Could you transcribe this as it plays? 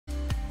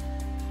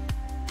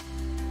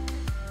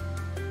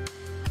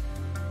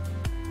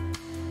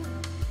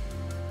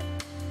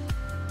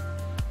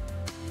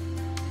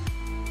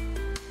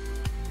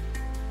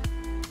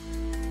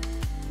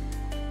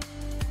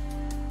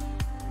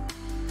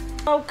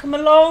Welcome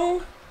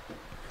along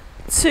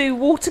to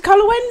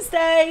Watercolour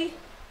Wednesday.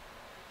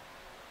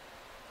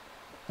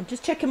 I'm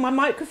just checking my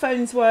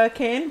microphone's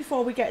working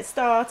before we get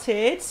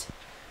started.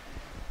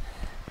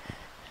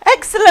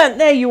 Excellent,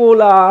 there you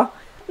all are.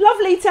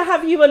 Lovely to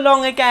have you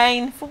along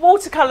again for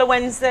Watercolour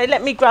Wednesday.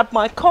 Let me grab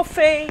my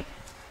coffee.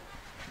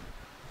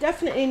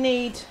 Definitely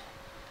need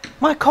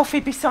my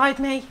coffee beside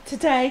me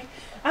today.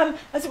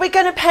 As we're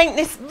going to paint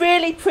this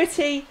really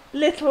pretty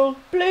little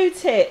blue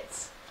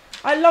tit.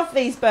 I love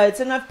these birds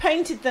and I've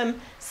painted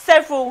them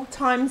several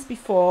times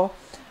before,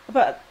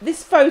 but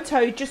this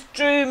photo just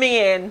drew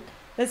me in.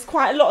 There's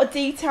quite a lot of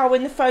detail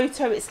in the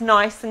photo, it's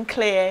nice and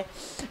clear.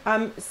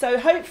 So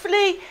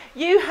hopefully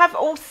you have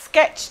all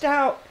sketched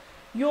out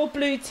your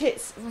blue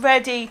tits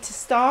ready to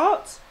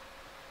start.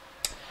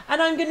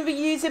 And I'm going to be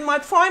using my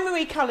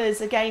primary colours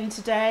again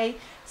today.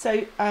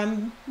 So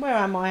where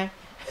am I?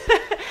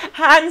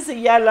 Hansa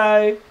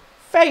yellow,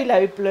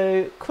 Phthalo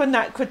blue,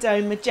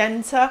 Quinacradome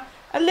magenta,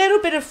 a little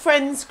bit of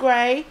Friends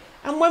Grey,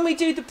 and when we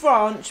do the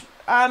branch,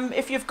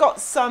 if you've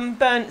got some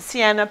burnt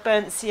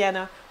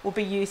sienna will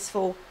be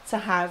useful to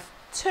have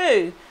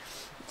too.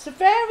 It's a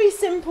very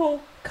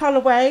simple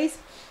colourways,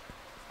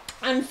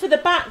 and for the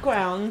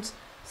background,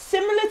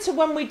 similar to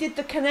when we did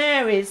the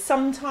canaries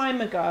some time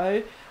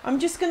ago, I'm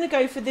just going to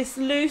go for this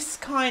loose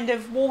kind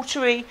of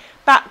watery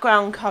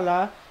background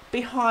colour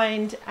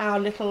behind our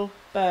little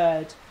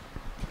bird.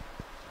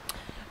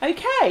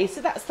 Okay, so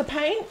that's the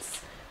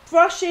paints.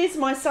 Brushes,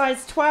 my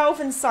size 12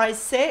 and size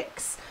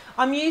 6.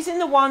 I'm using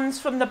the ones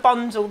from the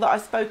bundle that I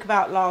spoke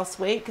about last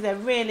week. They're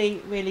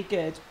really, really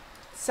good.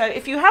 So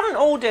if you haven't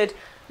ordered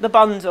the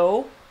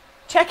bundle,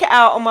 check it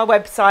out on my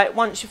website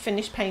once you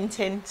finish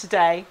painting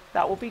today.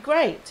 That will be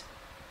great.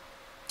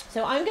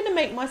 So I'm going to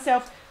make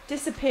myself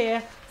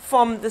disappear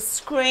from the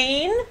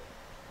screen.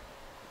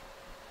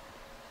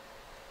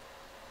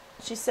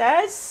 She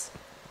says.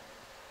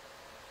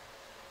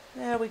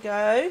 There we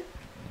go.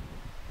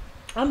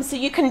 So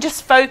you can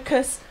just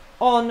focus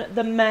on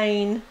the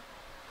main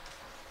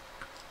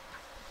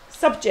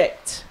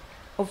subject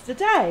of the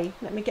day.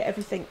 Let me get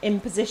everything in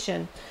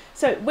position.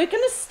 So we're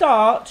going to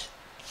start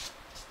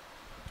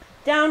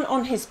down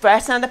on his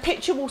breast. Now the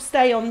picture will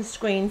stay on the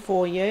screen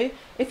for you.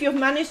 If you've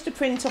managed to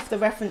print off the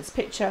reference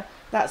picture,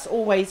 that's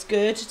always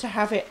good to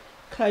have it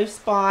close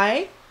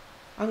by.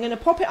 I'm going to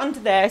pop it under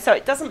there so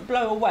it doesn't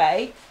blow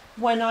away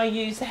when I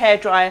use the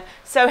hairdryer.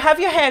 So have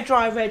your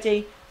hairdryer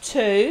ready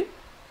too.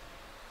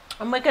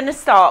 And we're going to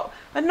start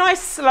a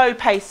nice slow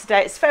pace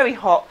today. It's very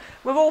hot.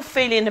 We're all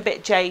feeling a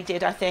bit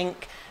jaded, I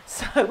think.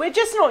 So we're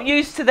just not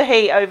used to the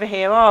heat over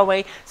here, are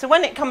we? So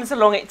when it comes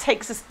along, it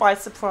takes us by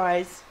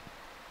surprise.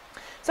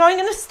 So I'm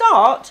going to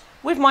start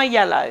with my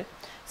yellow.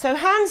 So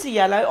Hansa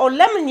yellow or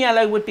lemon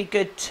yellow would be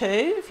good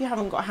too, if you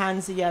haven't got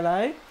Hansa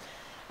yellow.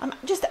 I'm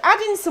just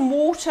adding some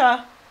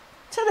water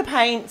to the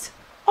paint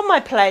on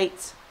my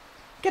plate,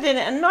 getting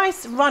it a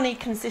nice runny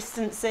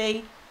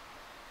consistency,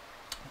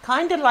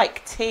 kind of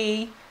like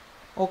tea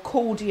or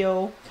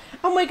cordial,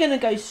 and we're going to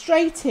go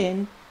straight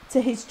in to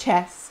his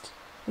chest.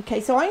 Okay,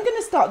 so I'm going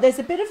to start, there's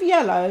a bit of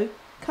yellow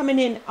coming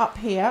in up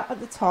here at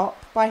the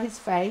top by his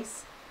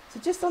face, so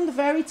just on the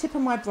very tip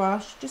of my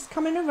brush, just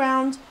coming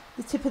around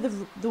the tip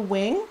of the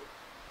wing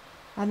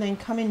and then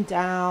coming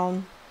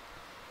down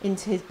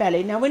into his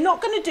belly. Now we're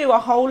not going to do a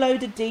whole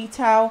load of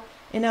detail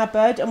in our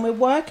bird, and we're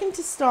working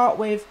to start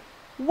with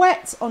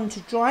wet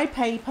onto dry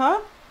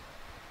paper, a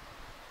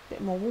bit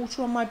more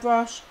water on my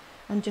brush,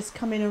 and just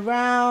coming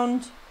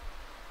around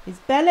his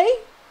belly,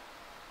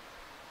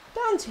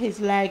 down to his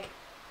leg,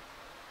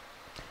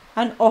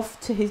 and off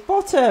to his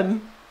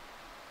bottom.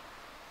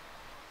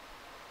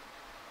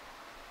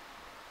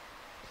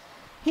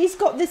 He's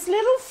got this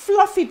little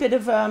fluffy bit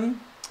of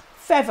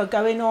feather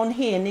going on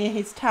here near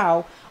his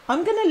tail.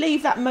 I'm going to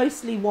leave that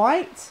mostly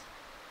white,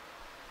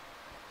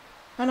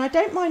 and I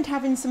don't mind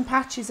having some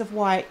patches of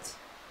white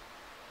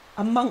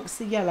amongst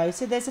the yellow.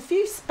 So there's a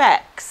few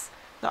specks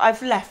that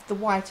I've left the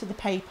white of the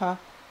paper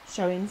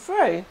showing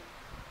through.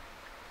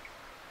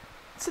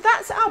 So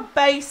that's our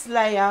base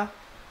layer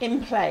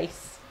in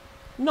place.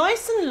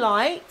 Nice and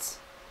light,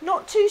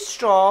 not too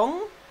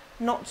strong,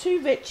 not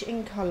too rich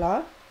in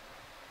colour.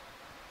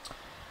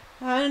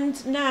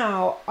 And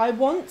now I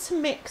want to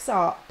mix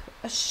up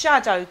a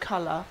shadow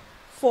colour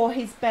for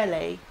his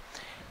belly.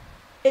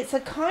 It's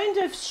a kind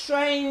of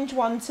strange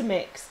one to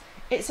mix.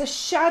 It's a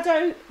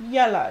shadow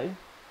yellow.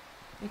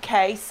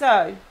 Okay,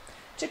 so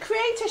to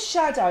create a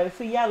shadow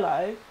for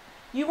yellow,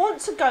 you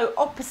want to go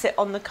opposite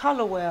on the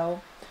colour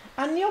wheel,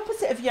 and the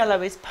opposite of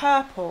yellow is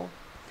purple.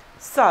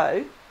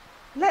 So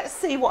let's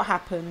see what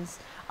happens.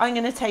 I'm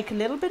going to take a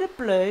little bit of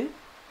blue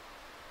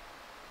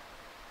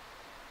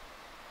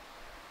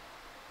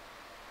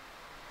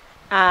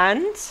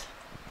and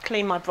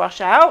clean my brush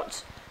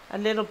out, a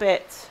little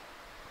bit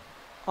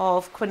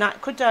of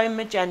Quinacradome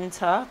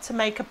magenta to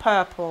make a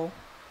purple,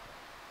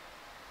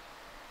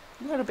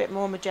 a little bit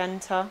more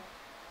magenta.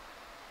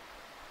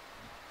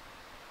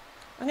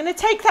 I'm going to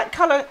take that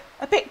colour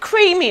a bit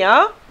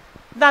creamier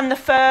than the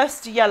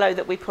first yellow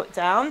that we put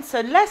down, so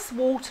less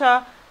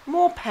water,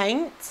 more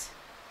paint,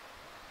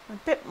 A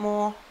bit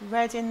more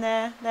red in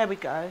there. There we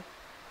go.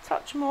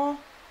 Touch more.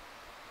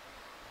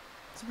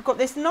 So we've got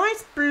this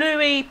nice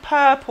bluey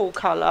purple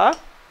colour.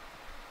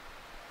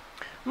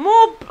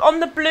 More on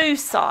the blue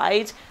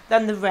side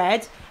than the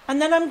red.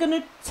 And then I'm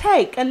going to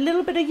take a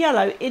little bit of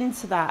yellow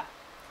into that.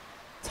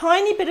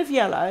 Tiny bit of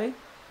yellow.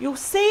 You'll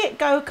see it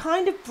go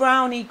kind of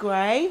browny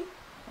grey.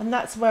 And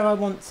that's where I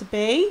want to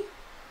be.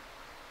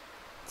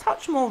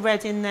 Touch more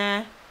red in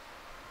there.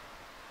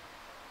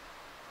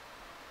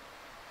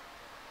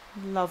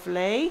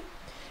 Lovely.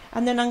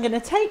 And then I'm going to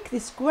take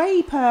this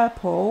grey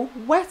purple,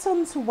 wet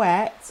onto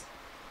wet,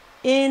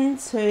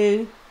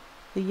 into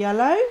the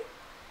yellow.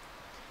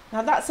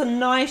 Now that's a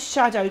nice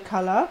shadow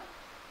colour,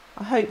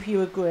 I hope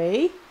you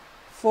agree,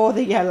 for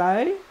the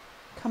yellow.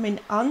 Coming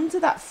under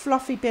that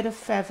fluffy bit of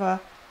feather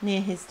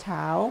near his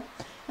towel.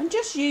 And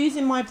just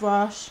using my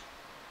brush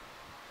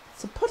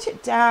to put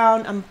it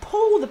down and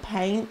pull the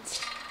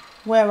paint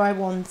where I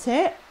want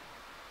it.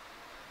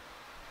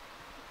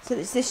 So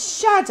it's this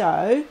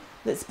shadow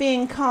that's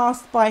being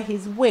cast by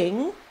his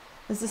wing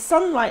as the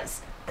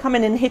sunlight's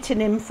coming and hitting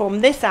him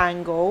from this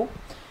angle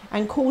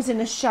and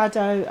causing a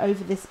shadow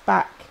over this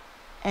back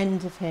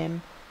end of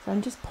him. So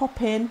I'm just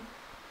popping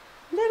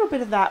a little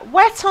bit of that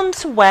wet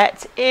onto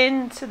wet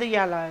into the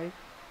yellow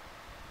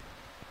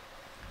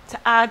to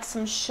add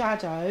some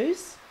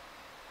shadows.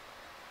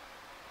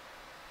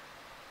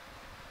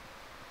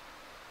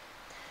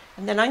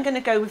 And then I'm going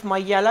to go with my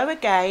yellow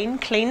again,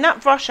 clean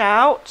that brush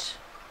out.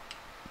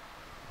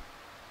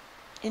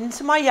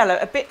 Into my yellow,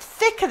 a bit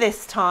thicker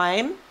this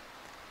time,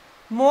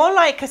 more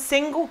like a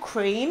single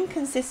cream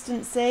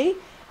consistency,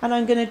 and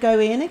I'm going to go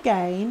in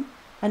again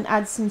and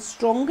add some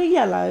stronger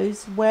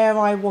yellows where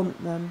I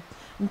want them.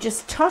 I'm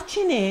just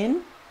touching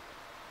in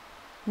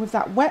with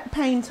that wet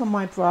paint on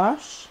my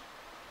brush.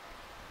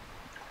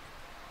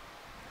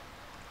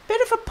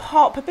 Bit of a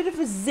pop, a bit of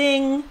a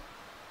zing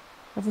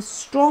of a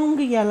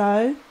stronger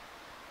yellow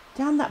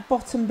down that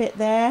bottom bit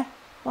there,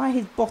 by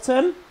his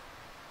bottom.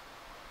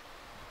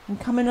 And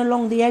coming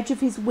along the edge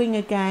of his wing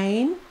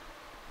again.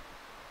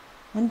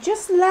 And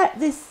just let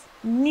this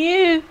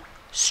new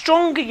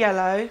stronger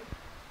yellow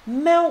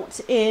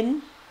melt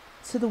in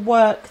to the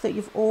work that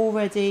you've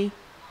already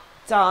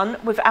done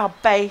with our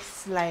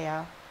base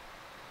layer.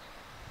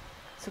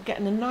 So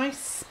getting a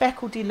nice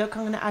speckledy look.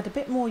 I'm going to add a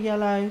bit more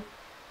yellow.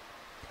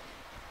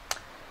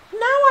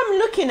 Now I'm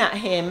looking at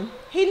him,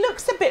 he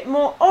looks a bit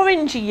more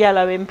orangey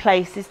yellow in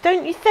places,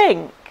 don't you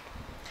think?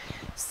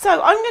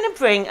 So I'm going to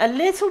bring a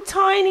little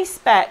tiny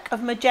speck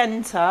of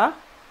magenta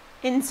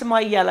into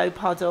my yellow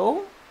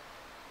puddle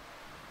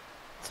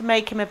to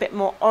make him a bit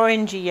more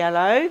orangey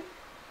yellow,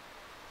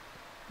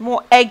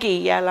 more eggy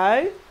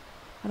yellow,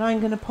 and I'm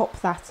going to pop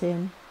that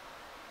in.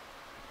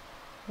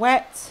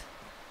 Wet,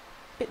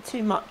 a bit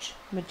too much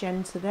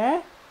magenta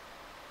there.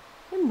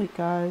 In we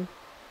go.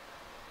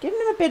 Giving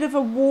him a bit of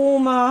a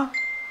warmer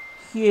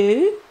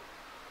hue.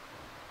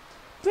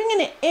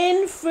 Bringing it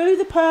in through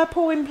the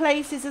purple in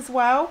places as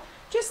well.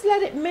 Just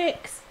let it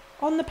mix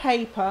on the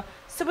paper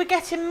so we're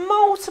getting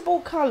multiple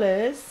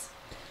colours.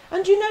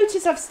 And you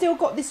notice I've still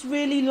got this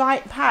really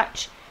light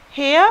patch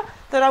here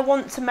that I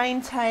want to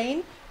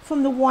maintain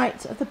from the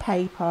white of the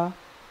paper.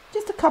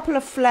 Just a couple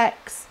of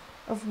flecks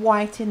of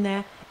white in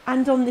there,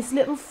 and on this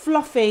little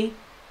fluffy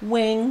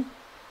wing,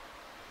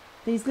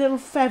 these little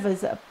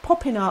feathers that are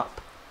popping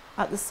up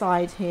at the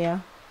side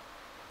here.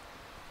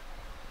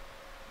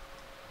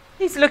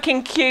 He's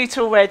looking cute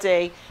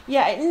already.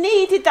 Yeah, it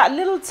needed that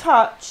little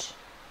touch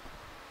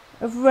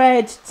of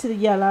red to the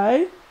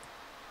yellow,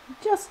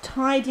 just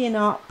tidying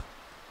up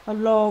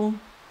along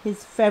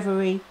his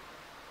feathery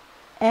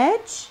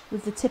edge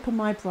with the tip of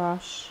my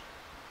brush.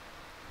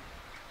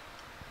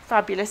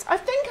 Fabulous. I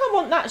think I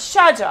want that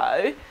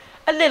shadow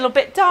a little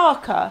bit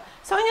darker,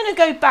 so I'm going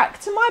to go back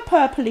to my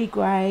purpley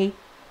grey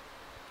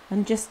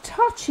and just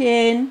touch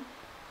in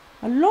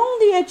along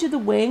the edge of the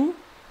wing,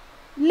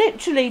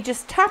 literally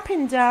just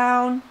tapping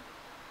down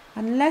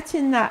and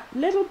letting that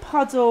little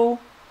puddle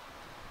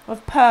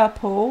of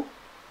purple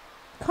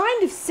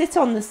kind of sit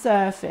on the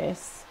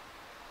surface,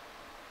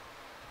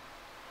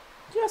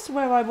 just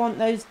where I want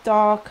those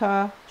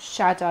darker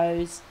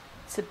shadows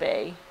to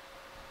be.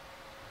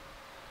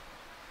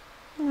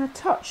 And a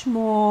touch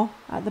more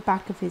at the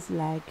back of his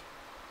leg.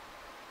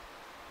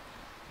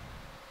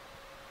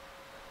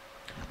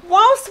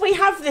 Whilst we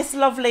have this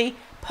lovely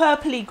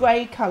purpley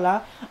grey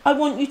colour, I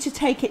want you to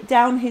take it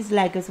down his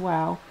leg as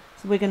well.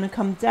 So we're going to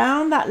come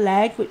down that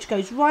leg, which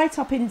goes right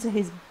up into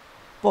his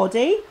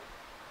body.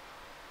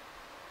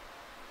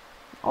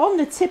 On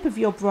the tip of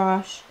your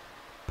brush,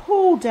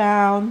 pull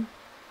down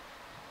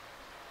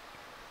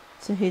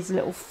to his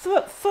little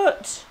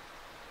foot,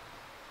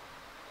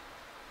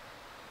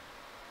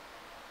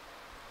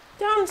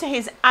 down to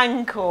his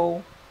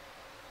ankle.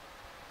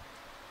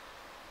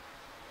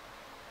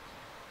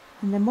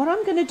 And then what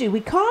I'm going to do, we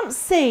can't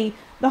see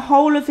the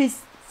whole of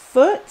his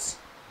foot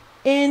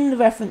in the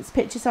reference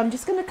picture, so I'm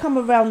just going to come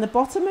around the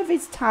bottom of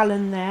his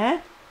talon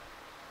there,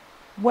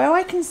 where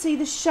I can see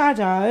the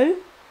shadow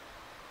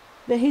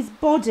that his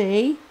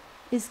body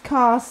is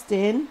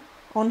casting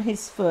on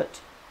his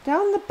foot,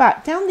 down the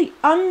back, down the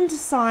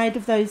underside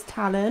of those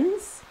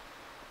talons,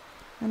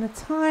 and a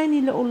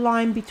tiny little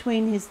line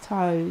between his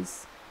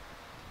toes.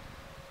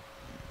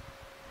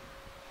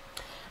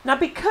 Now,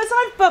 because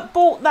I've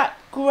brought that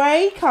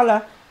grey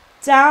colour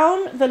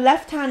down the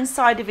left hand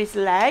side of his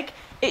leg,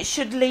 it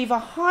should leave a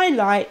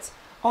highlight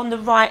on the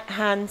right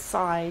hand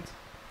side.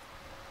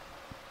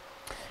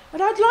 But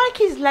I'd like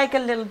his leg a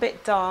little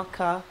bit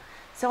darker,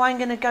 so I'm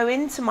going to go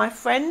into my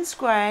Friends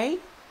Grey.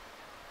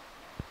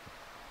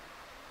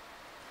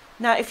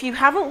 Now, if you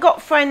haven't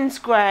got Friends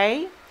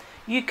Grey,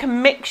 you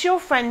can mix your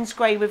Friends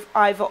Grey with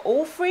either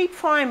all three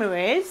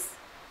primaries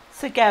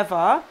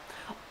together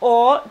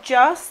or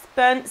just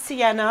burnt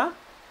sienna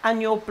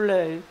and your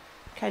blue.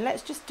 Okay,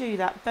 let's just do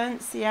that.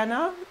 Burnt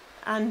sienna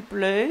and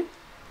blue.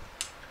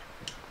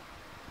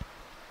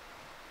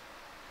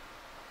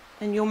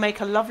 And you'll make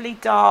a lovely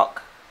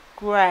dark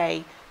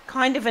grey.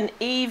 Kind of an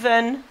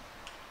even...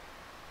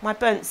 My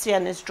burnt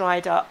sienna's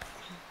dried up.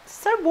 It's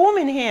so warm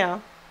in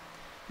here.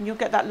 And you'll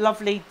get that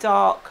lovely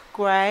dark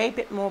grey, a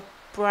bit more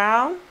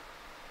brown.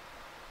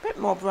 A bit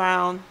more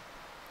brown.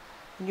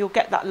 And you'll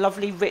get that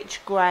lovely rich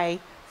grey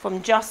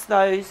from just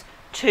those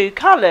two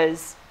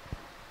colours.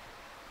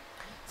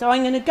 So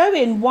I'm going to go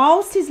in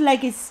whilst his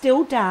leg is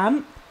still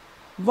damp,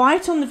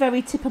 right on the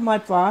very tip of my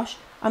brush.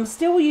 I'm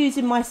still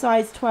using my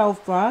size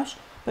 12 brush,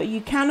 but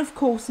you can of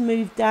course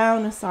move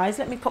down a size.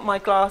 Let me put my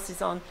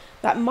glasses on.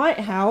 That might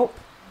help.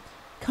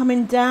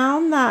 Coming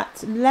down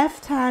that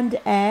left hand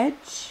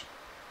edge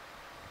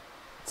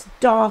to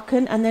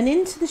darken, and then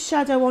into the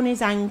shadow on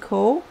his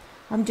ankle.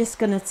 I'm just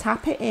going to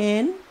tap it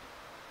in.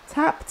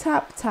 Tap,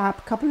 tap, tap.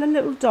 A couple of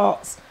little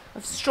dots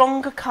of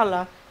stronger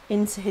colour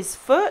into his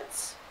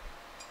foot.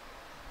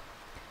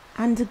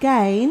 And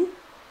again,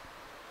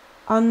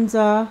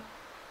 under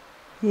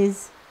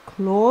his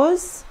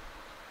claws.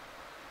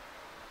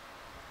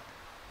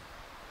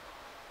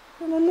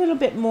 And a little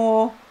bit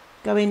more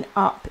going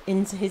up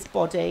into his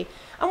body.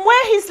 And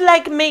where his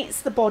leg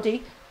meets the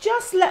body,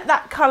 just let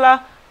that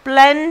colour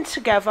blend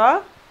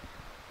together.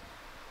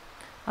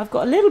 I've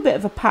got a little bit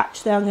of a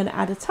patch there. I'm going to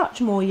add a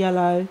touch more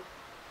yellow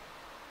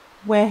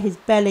where his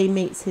belly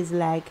meets his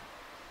leg.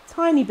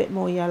 Tiny bit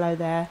more yellow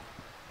there.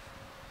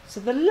 So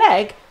the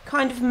leg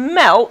kind of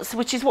melts,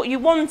 which is what you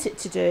want it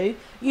to do.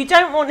 You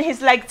don't want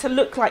his leg to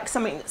look like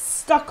something that's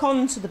stuck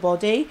onto the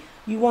body.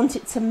 You want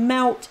it to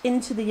melt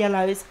into the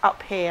yellows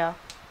up here.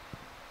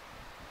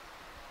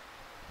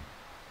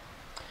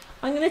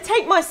 I'm going to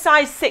take my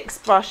size 6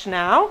 brush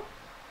now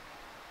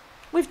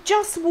with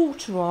just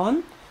water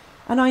on,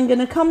 and I'm going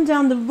to come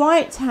down the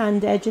right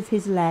hand edge of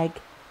his leg.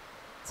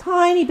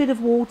 Tiny bit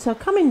of water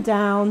coming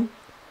down,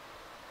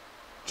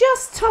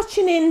 just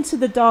touching into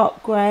the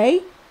dark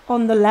grey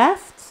on the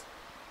left.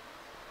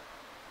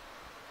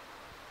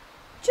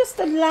 Just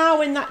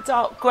allowing that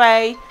dark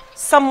grey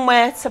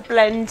somewhere to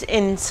blend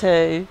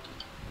into.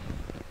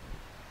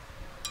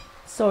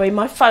 Sorry,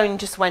 my phone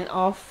just went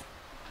off.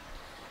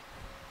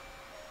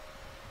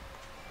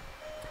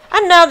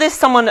 And now there's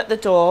someone at the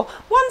door.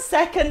 1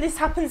 second, this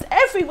happens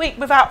every week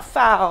without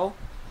fail.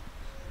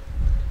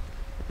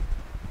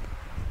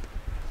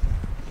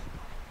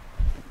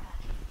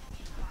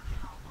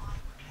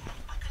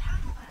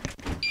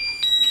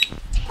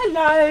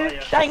 Hello,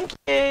 thank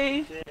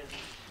you. Cheers.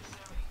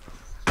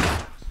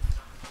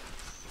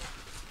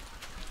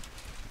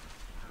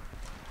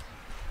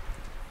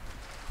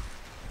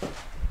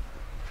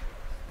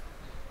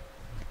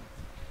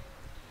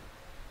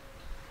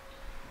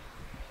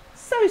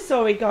 So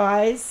sorry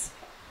guys,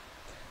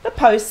 the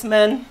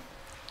postman.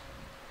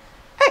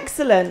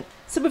 Excellent.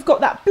 So we've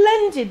got that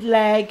blended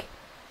leg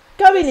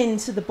going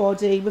into the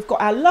body. We've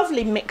got our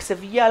lovely mix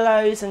of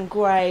yellows and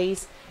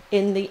greys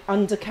in the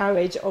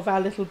undercarriage of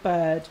our little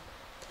bird.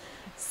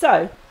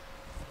 So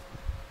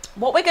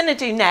what we're going to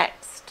do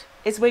next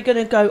is we're going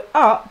to go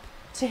up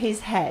to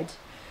his head.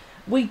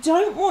 We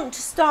don't want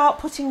to start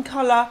putting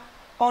colour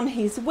on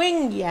his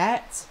wing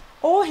yet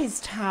or his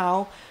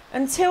tail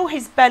until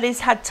his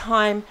belly's had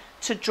time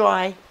to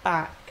dry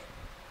back.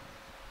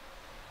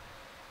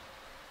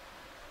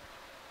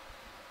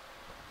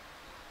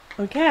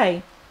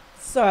 Okay,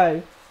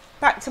 so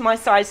back to my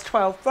size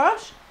 12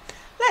 brush.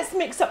 Let's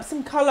mix up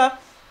some colour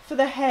for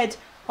the head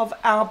of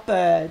our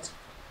bird.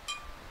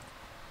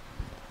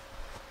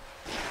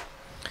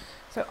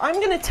 So I'm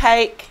going to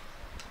take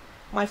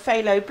my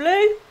phthalo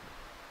blue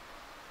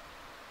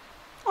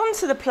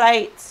onto the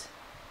plate.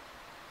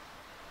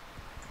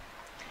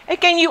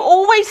 Again, you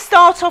always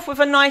start off with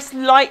a nice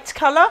light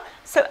colour,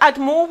 so add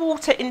more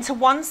water into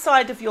one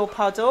side of your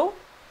puddle.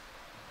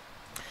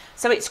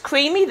 So it's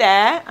creamy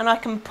there, and I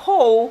can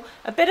pour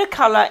a bit of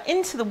colour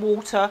into the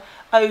water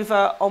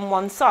over on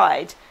one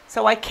side.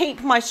 So I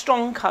keep my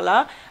strong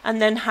colour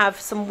and then have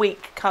some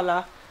weak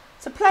colour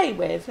to play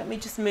with. Let me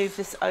just move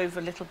this over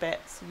a little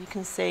bit so you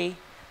can see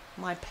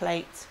my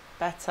plate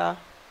better.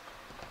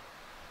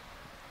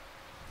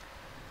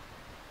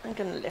 I'm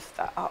going to lift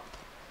that up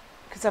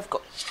because I've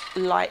got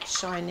light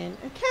shining.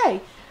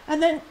 Okay,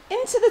 and then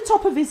into the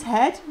top of his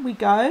head we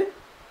go.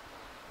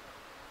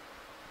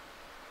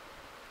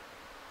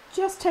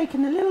 just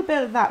taking a little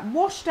bit of that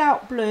washed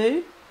out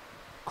blue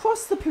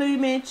across the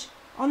plumage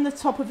on the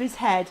top of his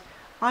head.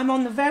 I'm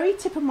on the very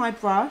tip of my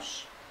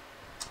brush,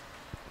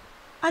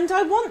 and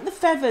I want the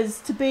feathers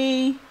to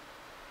be,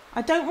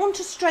 I don't want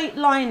a straight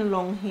line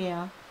along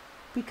here,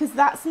 because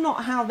that's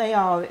not how they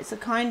are. It's a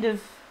kind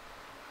of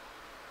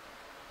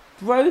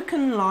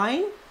broken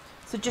line.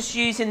 So just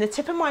using the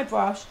tip of my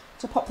brush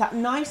to pop that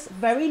nice,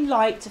 very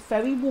light,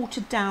 very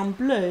watered down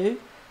blue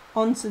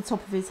onto the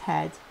top of his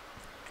head.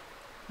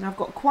 And I've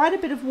got quite a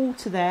bit of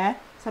water there,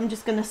 so I'm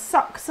just going to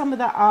suck some of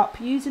that up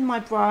using my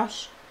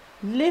brush,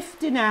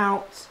 lifting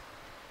out.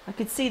 I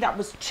could see that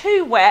was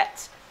too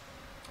wet.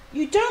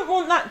 You don't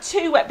want that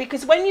too wet,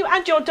 because when you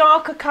add your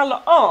darker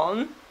colour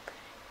on,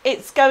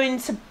 it's going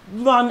to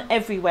run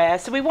everywhere.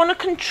 So we want to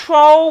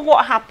control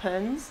what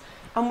happens,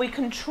 and we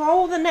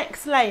control the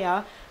next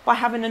layer by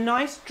having a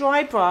nice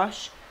dry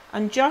brush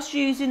and just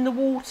using the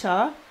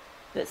water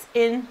that's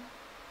in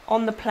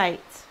on the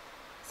plate.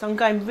 So I'm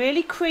going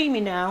really creamy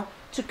now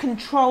to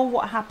control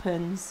what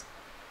happens.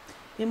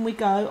 In we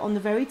go on the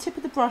very tip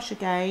of the brush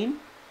again.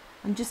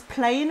 I'm just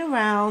playing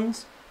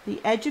around the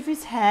edge of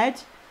his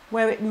head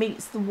where it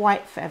meets the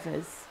white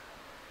feathers.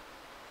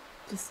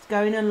 Just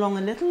going along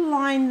a little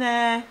line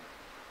there,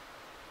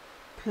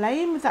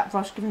 playing with that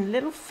brush, giving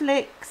little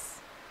flicks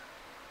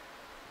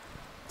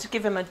to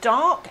give him a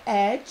dark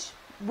edge,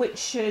 which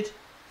should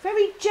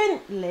very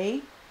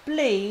gently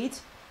bleed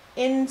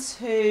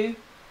into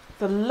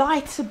the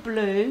lighter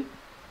blue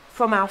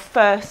from our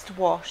first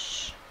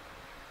wash.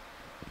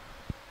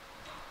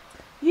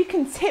 You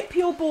can tip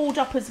your board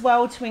up as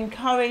well to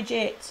encourage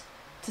it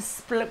to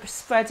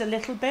spread a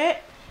little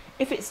bit.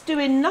 If it's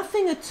doing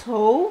nothing at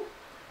all,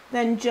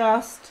 then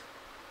just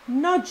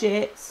nudge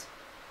it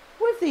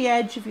with the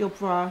edge of your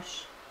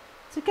brush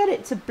to get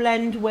it to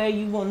blend where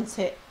you want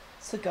it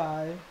to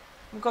go.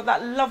 We've got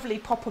that lovely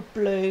pop of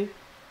blue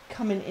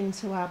coming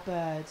into our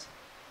bird.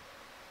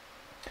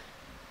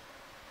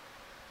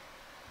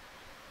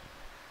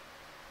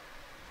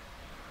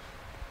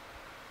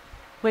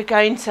 We're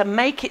going to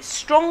make it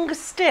stronger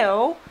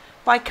still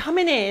by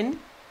coming in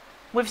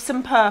with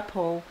some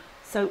purple.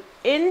 So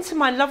into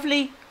my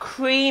lovely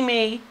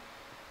creamy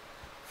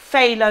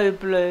phthalo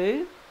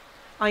blue,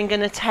 I'm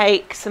going to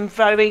take some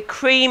very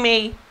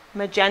creamy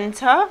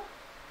magenta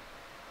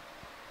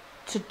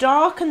to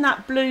darken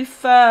that blue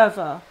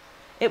further.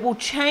 It will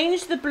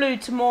change the blue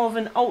to more of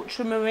an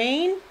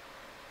ultramarine,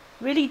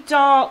 really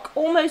dark,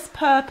 almost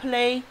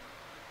purpley.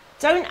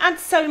 Don't add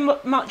so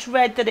much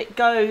red that it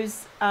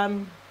goes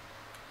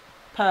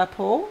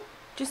purple,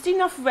 just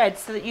enough red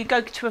so that you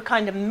go to a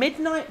kind of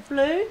midnight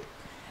blue.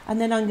 And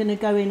then I'm going to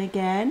go in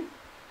again,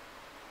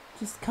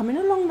 just coming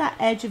along that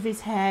edge of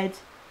his head,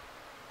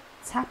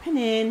 tapping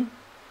in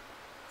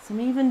some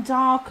even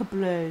darker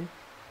blue.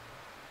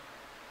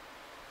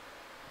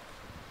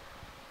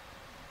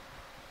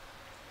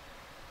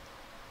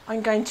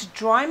 I'm going to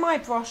dry my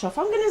brush off.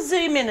 I'm going to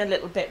zoom in a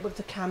little bit with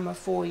the camera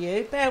for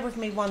you. Bear with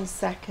me 1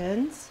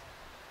 second.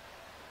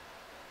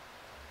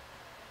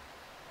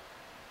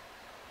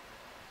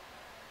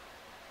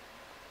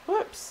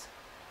 Whoops.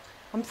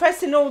 I'm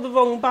pressing all the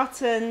wrong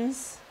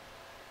buttons.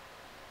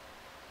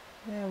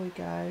 There we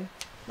go.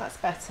 That's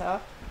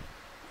better.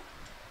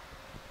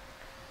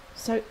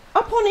 So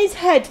up on his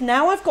head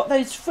now, I've got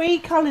those 3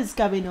 colours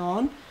going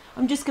on.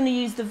 I'm just going to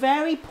use the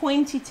very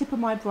pointy tip of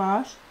my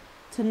brush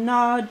to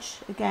nudge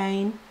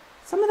again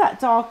some of that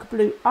darker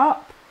blue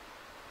up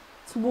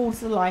towards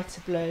the lighter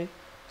blue,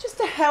 just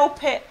to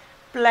help it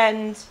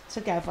blend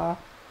together.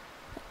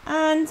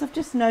 And I've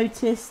just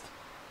noticed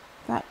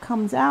that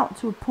comes out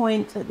to a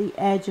point at the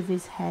edge of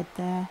his head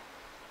there.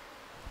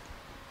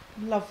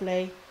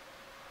 Lovely.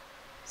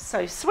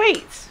 So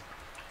sweet.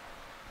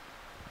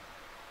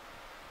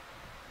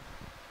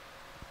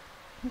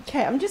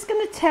 Okay, I'm just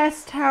going to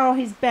test how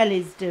his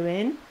belly's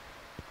doing.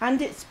 And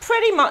it's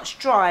pretty much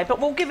dry, but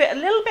we'll give it a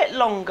little bit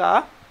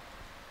longer.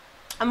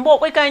 And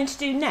what we're going to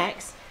do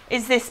next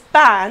is this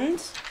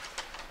band.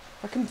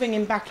 I can bring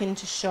him back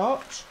into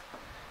shot.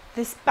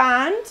 This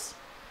band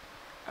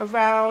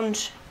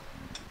around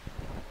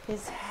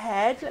his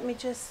head. Let me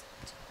just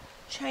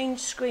change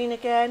screen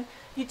again.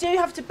 You do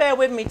have to bear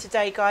with me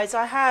today, guys.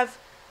 I have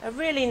a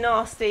really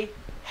nasty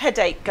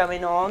headache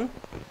going on.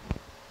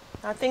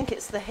 I think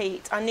it's the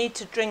heat. I need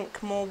to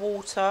drink more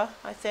water,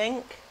 I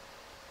think.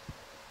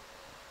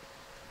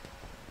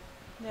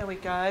 There we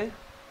go.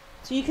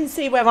 So you can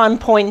see where I'm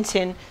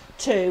pointing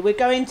to. We're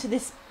going to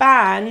this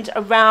band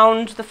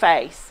around the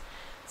face.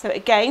 So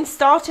again,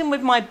 starting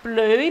with my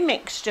blue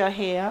mixture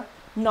here,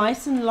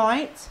 nice and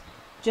light,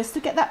 just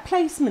to get that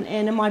placement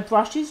in, and my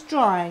brush is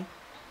dry.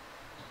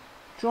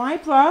 Dry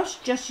brush,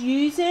 just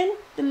using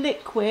the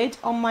liquid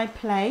on my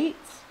plate.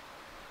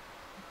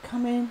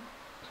 Coming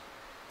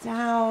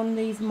down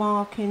these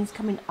markings,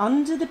 coming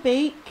under the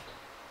beak,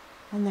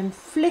 and then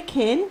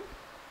flicking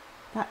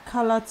that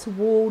colour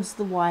towards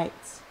the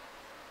white.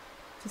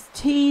 Just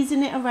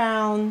teasing it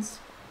around,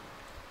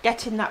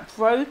 getting that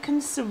broken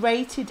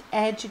serrated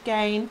edge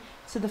again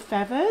to the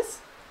feathers.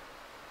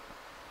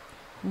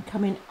 and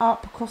coming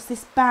up across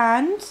this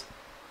band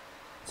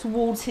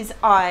towards his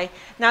eye.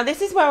 Now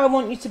this is where I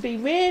want you to be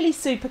really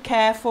super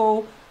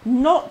careful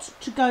not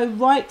to go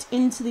right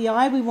into the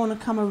eye. We want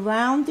to come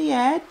around the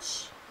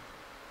edge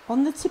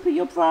on the tip of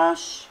your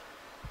brush,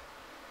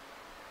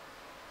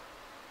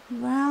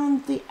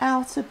 round the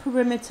outer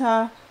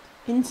perimeter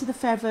into the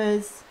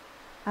feathers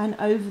and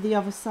over the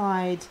other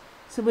side.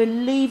 So we're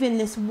leaving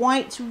this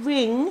white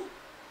ring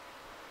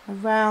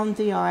around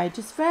the eye.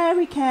 Just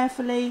very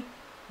carefully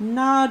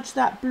nudge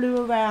that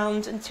blue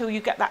around until you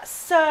get that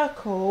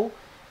circle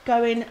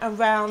going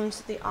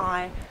around the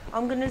eye.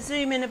 I'm going to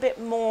zoom in a bit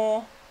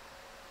more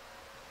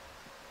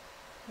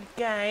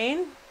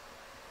again.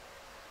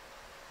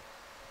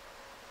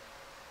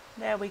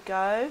 There we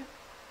go.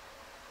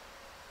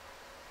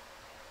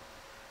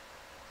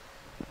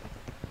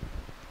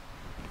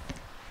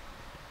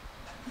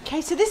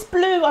 Okay, so this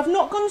blue, I've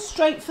not gone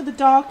straight for the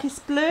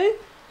darkest blue.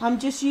 I'm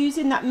just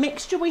using that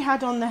mixture we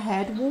had on the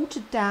head,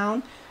 watered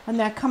down, and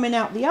they're coming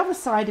out the other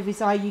side of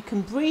his eye. You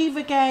can breathe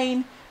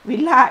again,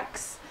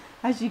 relax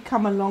as you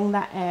come along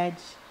that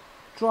edge.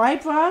 Dry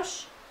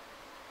brush,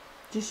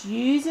 just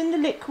using the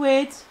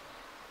liquid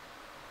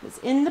that's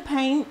in the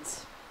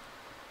paint,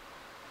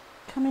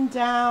 coming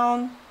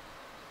down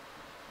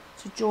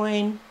to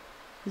join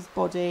his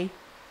body,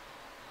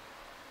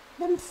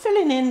 then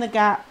filling in the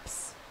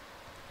gaps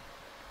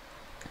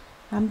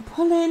and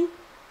pulling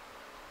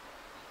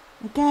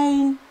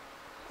again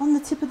on the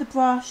tip of the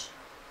brush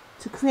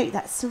to create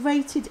that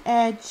serrated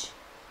edge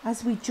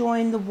as we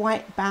join the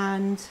white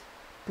band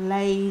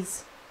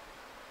blaze.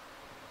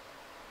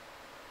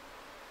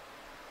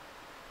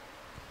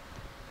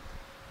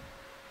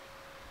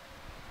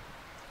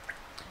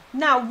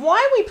 Now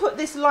why we put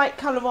this light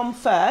colour on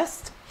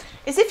first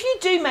is if you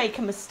do make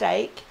a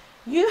mistake,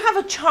 you have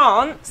a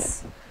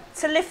chance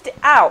to lift it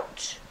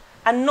out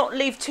and not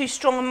leave too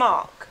strong a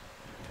mark.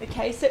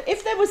 Okay, so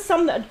if there was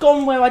some that had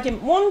gone where I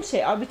didn't want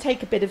it, I would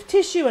take a bit of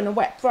tissue and a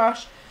wet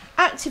brush,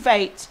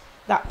 activate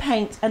that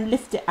paint and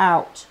lift it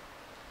out.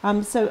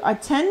 So I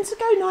tend to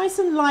go nice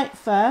and light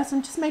first.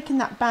 I'm just making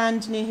that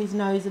band near his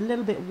nose a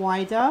little bit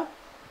wider.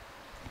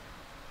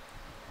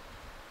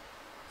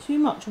 Too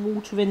much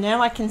water in there,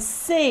 I can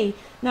see.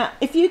 Now,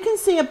 if you can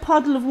see a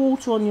puddle of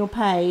water on your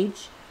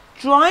page,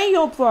 dry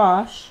your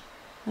brush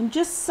and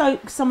just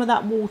soak some of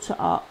that water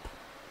up.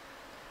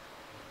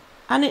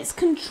 And it's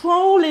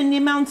controlling the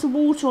amount of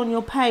water on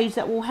your page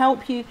that will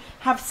help you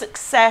have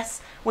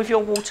success with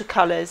your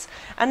watercolours.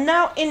 And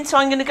now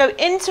I'm going to go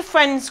into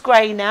Friends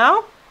Grey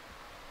now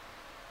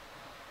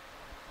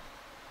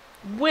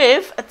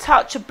with a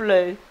touch of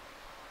blue.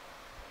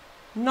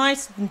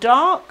 Nice and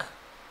dark,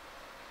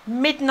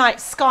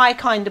 midnight sky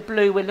kind of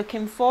blue we're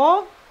looking for.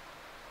 A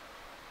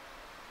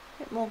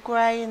bit more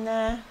grey in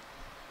there,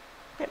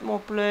 a bit more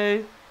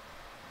blue.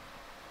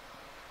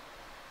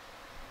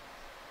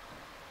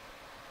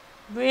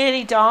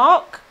 Really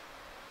dark,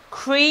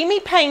 creamy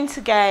paint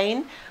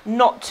again,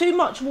 not too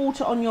much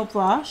water on your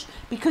brush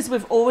because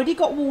we've already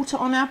got water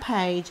on our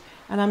page,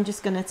 and I'm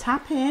just going to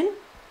tap in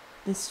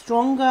this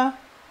stronger,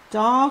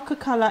 darker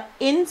colour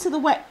into the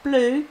wet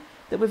blue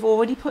that we've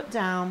already put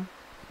down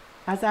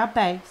as our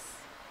base.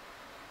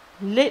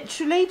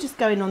 Literally just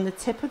going on the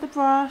tip of the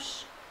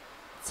brush,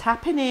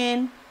 tapping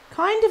in,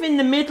 kind of in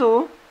the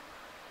middle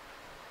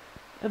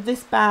of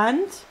this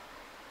band.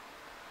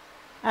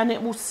 And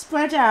it will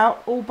spread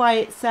out all by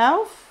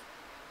itself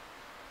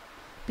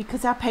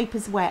because our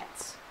paper's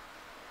wet.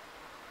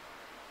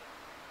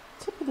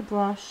 Tip of the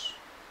brush,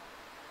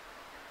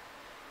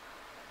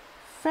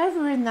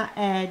 feathering that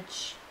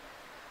edge.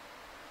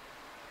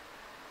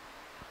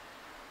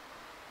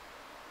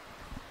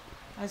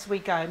 As we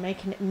go,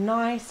 making it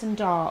nice and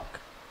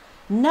dark.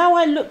 Now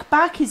I look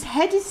back, his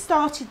head is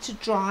started to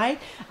dry,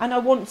 and I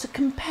want to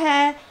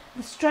compare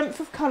the strength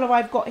of colour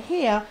I've got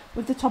here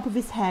with the top of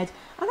his head.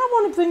 And I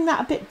want to bring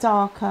that a bit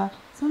darker.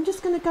 So I'm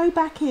just going to go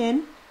back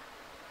in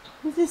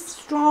with this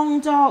strong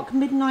dark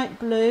midnight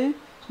blue,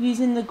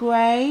 using the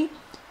grey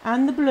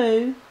and the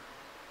blue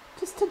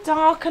just to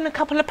darken a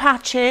couple of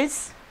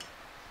patches.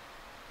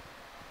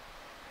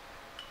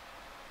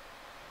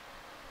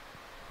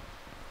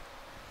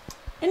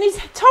 And his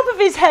top of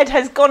his head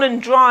has gone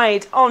and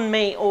dried on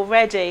me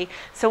already.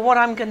 So what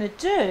I'm going to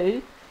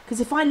do,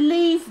 because if I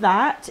leave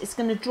that, it's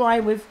going to dry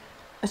with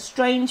a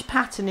strange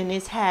pattern in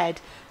his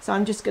head. So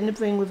I'm just going to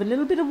bring with a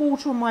little bit of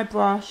water on my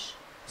brush,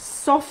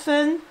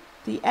 soften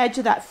the edge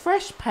of that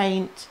fresh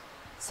paint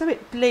so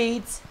it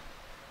bleeds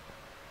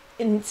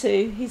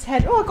into his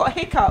head. Oh, I've got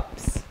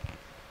hiccups.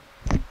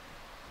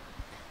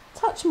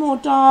 Touch more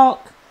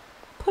dark,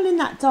 pulling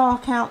that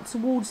dark out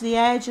towards the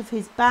edge of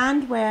his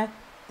band where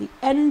the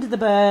end of the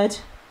bird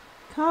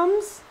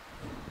comes.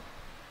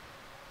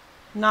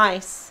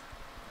 Nice.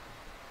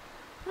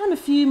 And a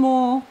few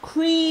more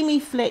creamy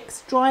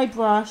flicks, dry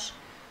brush,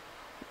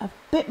 a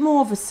bit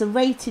more of a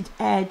serrated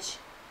edge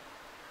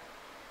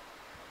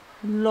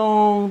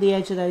along the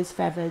edge of those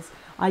feathers.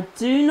 I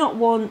do not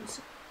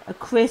want a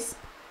crisp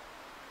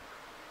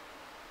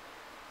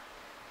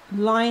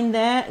line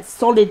there, a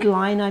solid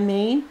line I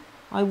mean.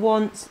 I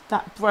want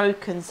that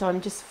broken, so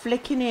I'm just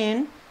flicking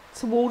in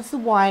towards the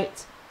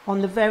white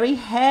on the very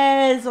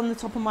hairs on the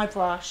top of my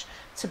brush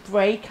to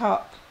break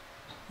up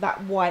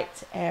that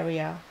white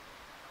area.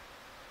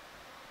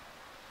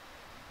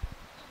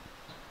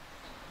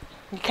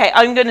 Okay,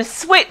 I'm going to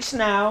switch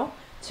now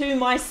to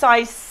my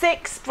size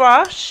 6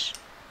 brush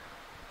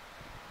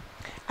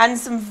and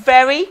some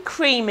very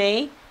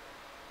creamy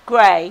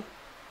grey.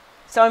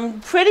 So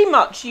I'm pretty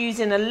much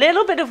using a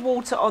little bit of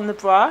water on the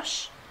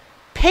brush,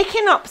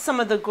 picking up some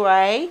of the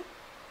grey,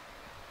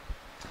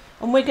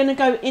 and we're going to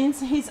go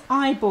into his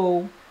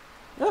eyeball.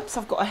 Oops,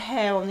 I've got a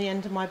hair on the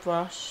end of my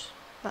brush.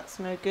 That's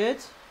no good.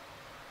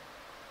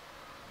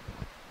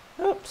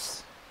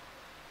 Oops.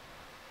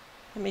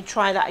 Let me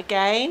try that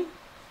again.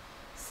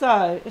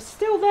 So, it's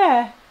still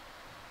there.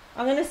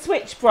 I'm going to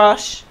switch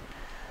brush.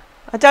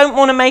 I don't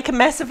want to make a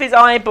mess of his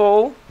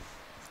eyeball.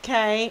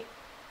 Okay.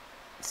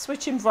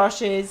 Switching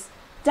brushes.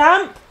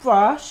 Damp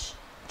brush,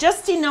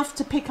 just enough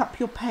to pick up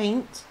your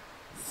paint.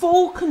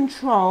 Full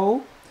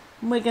control.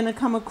 And we're going to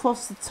come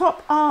across the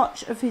top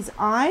arch of his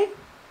eye,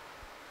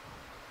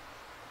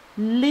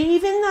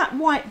 leaving that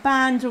white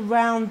band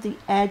around the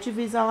edge of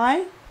his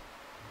eye.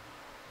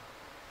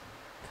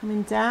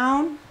 Coming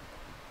down.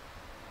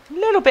 A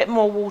little bit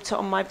more water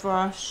on my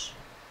brush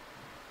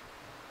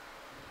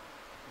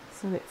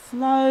so it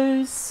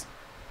flows.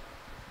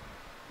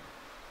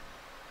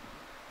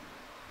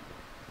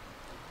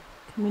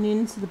 Coming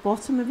into the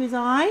bottom of his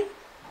eye.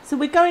 So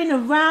we're going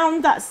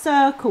around that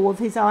circle of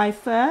his eye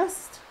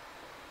first.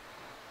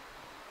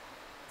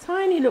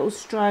 Tiny little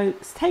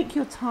strokes, take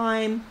your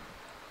time.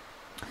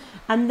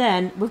 And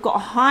then we've got a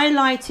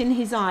highlight in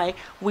his eye.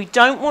 We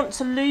don't want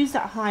to lose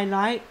that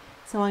highlight,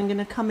 so I'm going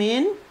to come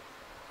in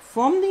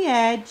from the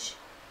edge,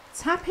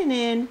 tapping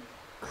in,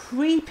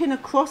 creeping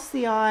across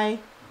the eye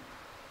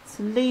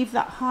to leave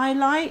that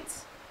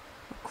highlight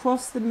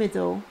across the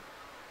middle.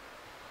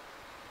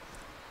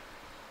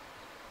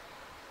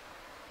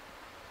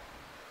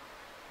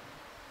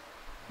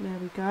 There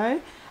we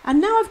go.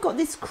 And now I've got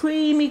this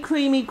creamy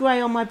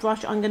grey on my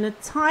brush. I'm going to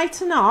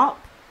tighten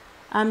up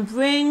and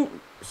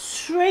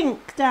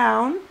shrink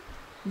down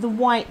the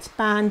white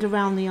band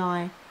around the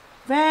eye.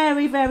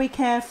 Very, very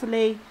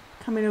carefully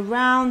coming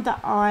around the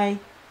eye.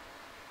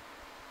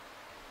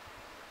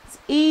 It's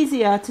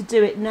easier to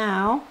do it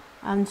now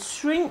and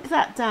shrink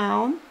that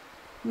down,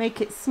 make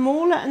it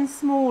smaller and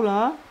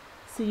smaller,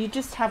 so you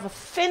just have a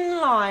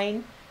thin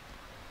line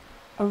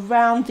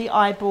around the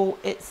eyeball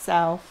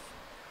itself.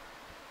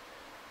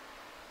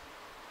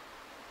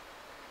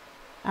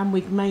 And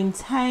we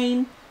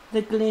maintain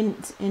the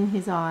glint in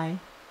his eye.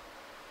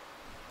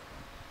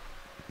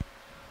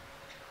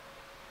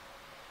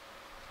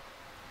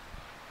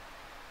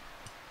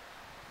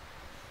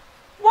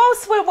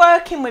 Whilst we're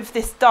working with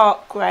this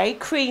dark grey,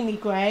 creamy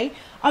grey,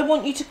 I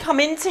want you to come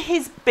into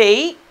his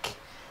beak,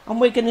 and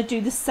we're going to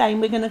do the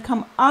same. We're going to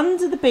come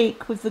under the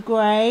beak with the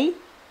grey,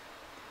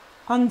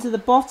 under the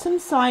bottom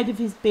side of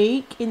his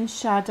beak in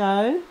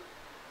shadow,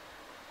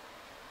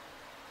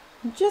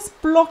 and just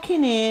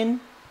blocking in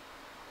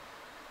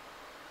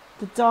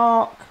the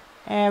dark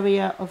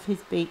area of his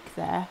beak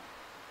there.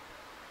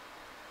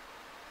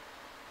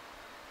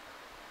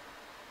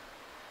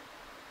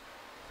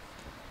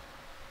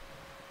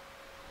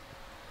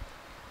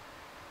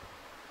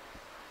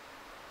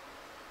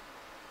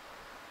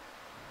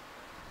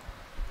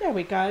 There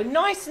we go,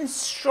 nice and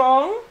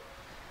strong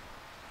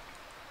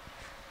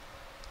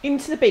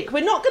into the beak.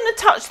 We're not going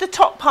to touch the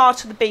top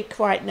part of the beak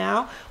right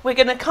now. We're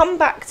going to come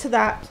back to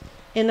that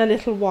in a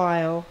little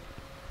while.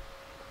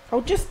 I'll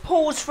just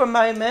pause for a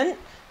moment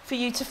for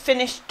you to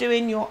finish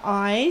doing your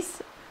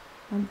eyes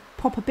and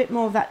pop a bit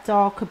more of that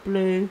darker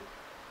blue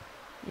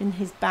in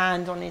his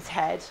band on his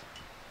head.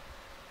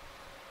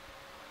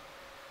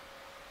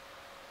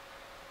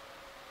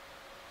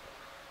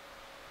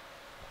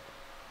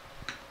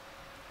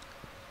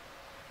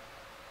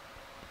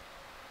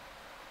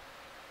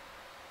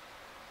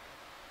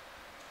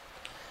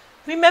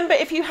 Remember,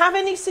 if you have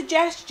any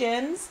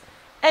suggestions,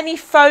 any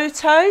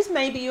photos,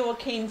 maybe you're a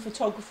keen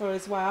photographer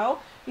as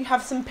well, you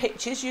have some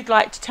pictures you'd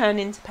like to turn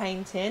into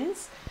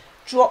paintings,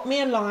 drop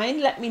me a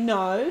line, let me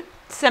know,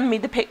 send me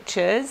the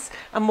pictures,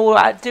 and we'll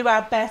do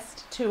our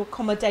best to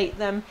accommodate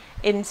them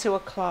into a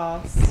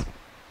class.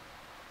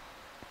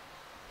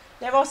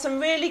 There are some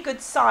really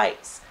good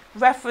sites,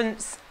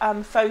 reference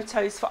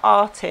photos for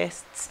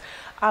artists.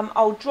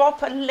 I'll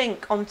drop a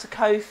link onto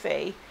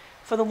Ko-fi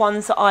for the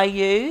ones that I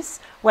use,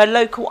 where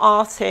local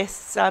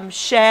artists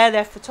share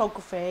their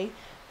photography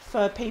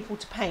for people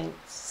to paint.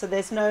 So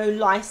there's no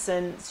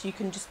license, you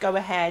can just go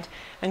ahead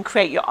and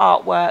create your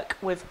artwork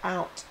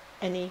without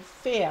any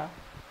fear.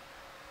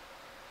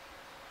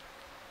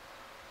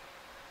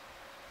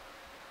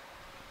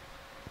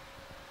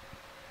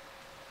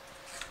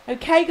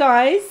 Okay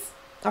guys,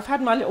 I've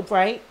had my little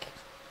break.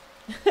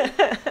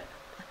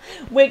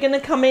 We're going to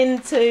come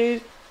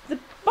into the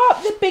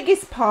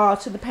biggest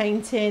part of the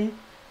painting,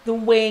 the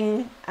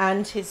wing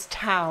and his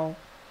tail.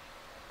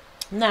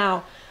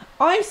 Now,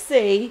 I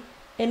see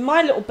in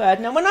my little bird.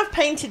 Now when I've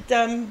painted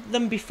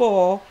them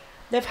before,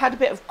 they've had a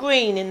bit of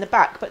green in the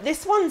back, but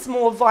this one's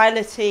more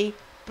violety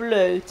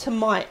blue to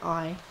my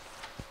eye.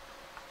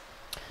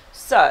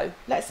 So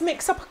let's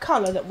mix up a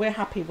colour that we're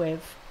happy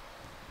with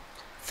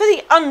for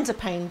the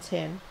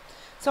underpainting.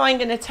 So I'm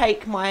going to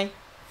take my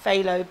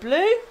phthalo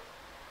blue,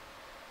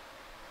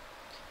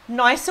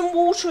 nice and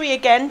watery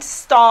again to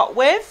start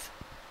with,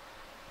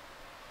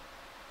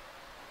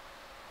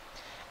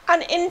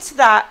 and into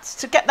that,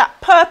 to get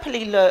that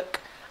purpley look,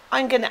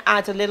 I'm going to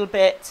add a little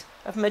bit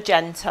of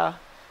magenta,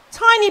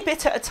 tiny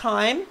bit at a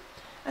time,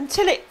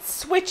 until it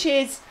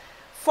switches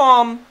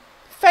from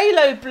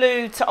phthalo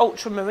blue to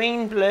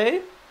ultramarine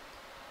blue,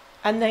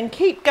 and then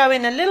keep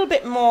going a little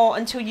bit more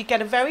until you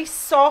get a very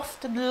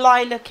soft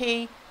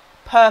lilac-y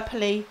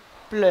purpley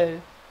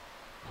blue.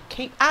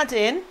 Keep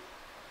adding.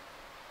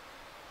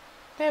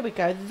 There we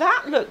go,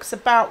 that looks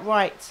about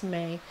right to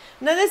me.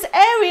 Now there's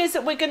areas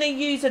that we're going to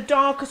use a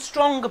darker,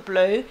 stronger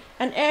blue,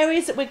 and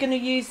areas that we're going to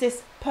use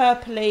this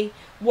purpley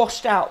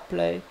washed out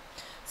blue.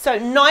 So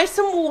nice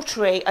and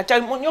watery. I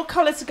don't want your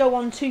colour to go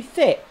on too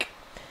thick.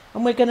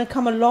 And we're going to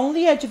come along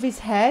the edge of his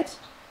head.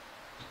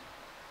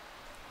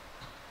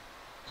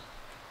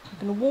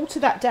 I'm going to water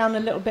that down a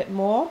little bit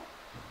more.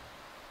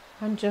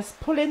 And just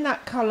pull in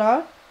that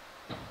colour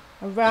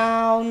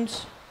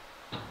around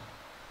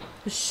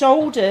the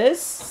shoulders,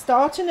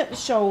 starting at the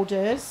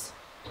shoulders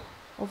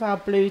of our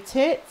blue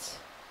tit,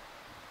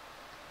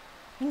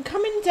 and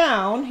coming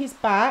down his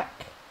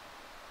back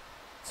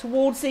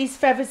towards these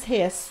feathers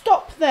here.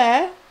 Stop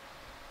there.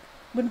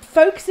 We're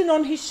focusing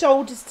on his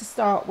shoulders to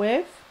start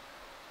with.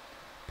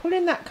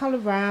 Pulling that colour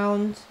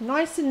round,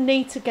 nice and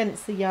neat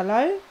against the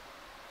yellow.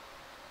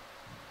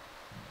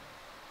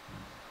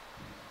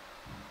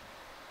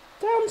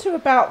 Down to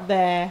about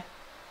there.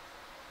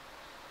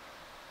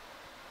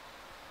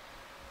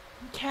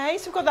 Okay,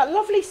 so we've got that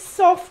lovely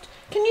soft,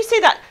 can you see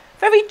that?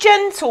 Very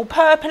gentle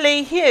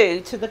purpley hue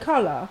to the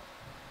colour.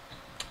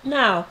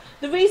 Now,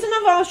 the reason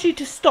I've asked you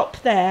to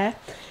stop there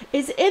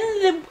is in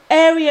the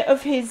area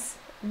of his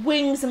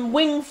wings and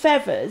wing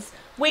feathers,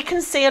 we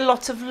can see a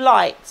lot of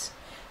light.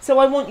 So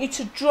I want you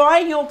to dry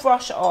your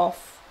brush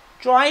off,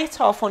 dry it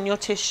off on your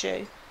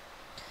tissue.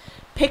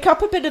 Pick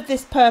up a bit of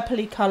this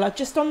purpley colour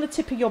just on the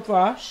tip of your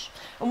brush,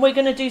 and we're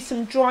going to do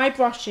some dry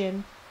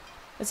brushing.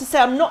 As I say,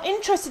 I'm not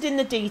interested in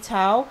the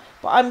detail,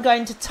 but I'm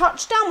going to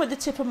touch down with the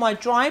tip of my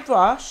dry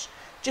brush,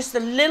 just a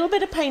little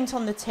bit of paint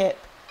on the tip,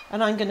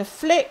 and I'm going to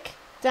flick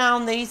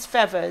down these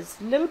feathers,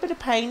 a little bit of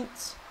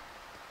paint,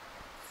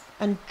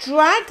 and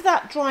drag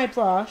that dry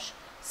brush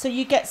so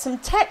you get some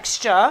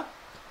texture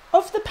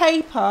of the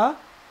paper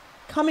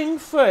coming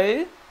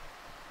through,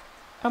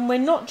 and we're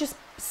not just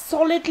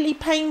solidly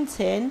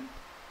painting.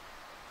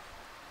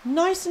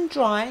 Nice and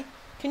dry.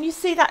 Can you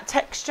see that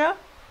texture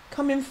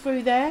coming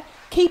through there?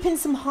 Keeping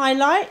some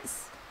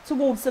highlights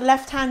towards the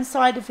left hand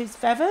side of his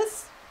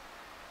feathers.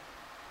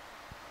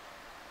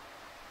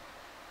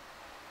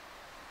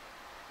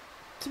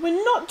 So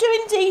we're not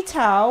doing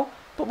detail,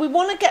 but we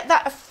want to get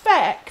that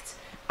effect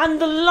and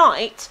the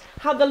light,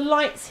 how the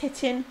light's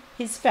hitting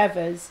his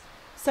feathers.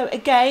 So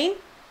again,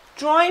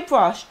 dry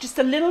brush, just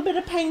a little bit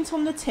of paint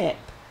on the tip,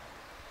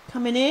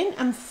 coming in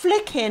and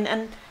flicking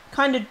and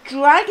kind of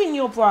dragging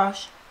your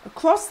brush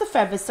across the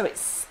feathers so it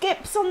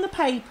skips on the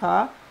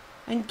paper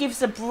and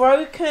gives a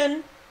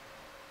broken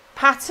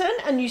pattern,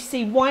 and you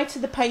see white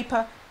of the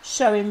paper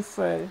showing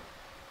through.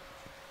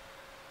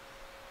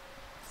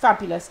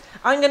 Fabulous.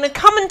 I'm going to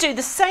come and do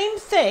the same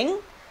thing,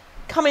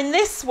 coming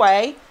this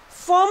way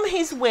from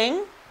his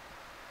wing,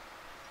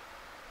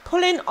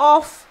 pulling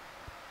off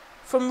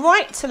from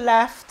right to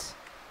left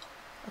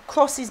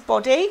across his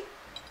body.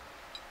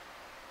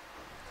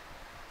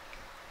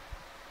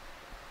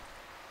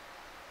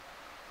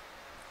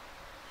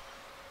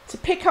 To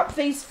pick up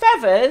these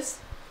feathers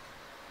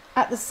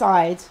at the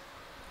side.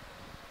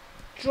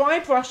 Dry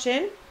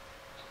brushing.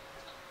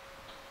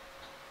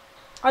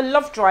 I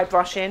love dry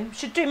brushing.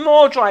 Should do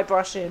more dry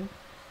brushing.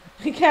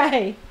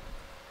 Okay.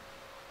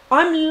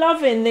 I'm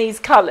loving these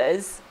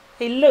colours.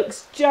 He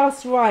looks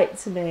just right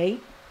to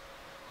me.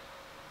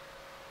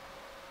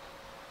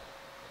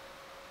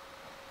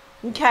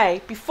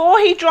 Okay, before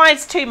he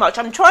dries too much,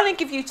 I'm trying to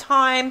give you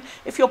time,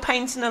 if you're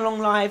painting along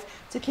live,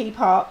 to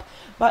keep up.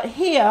 But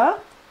here,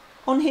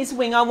 on his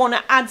wing, I want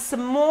to add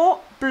some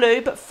more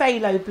blue, but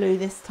phthalo blue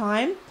this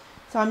time.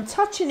 So I'm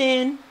touching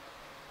in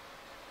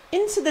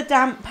into the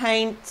damp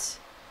paint.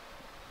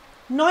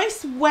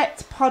 Nice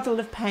wet puddle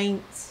of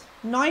paint.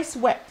 Nice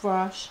wet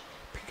brush.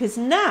 Because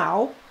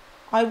now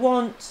I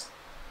want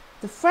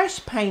the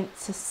fresh paint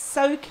to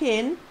soak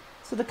in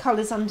to the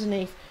colours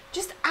underneath.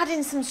 Just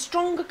adding some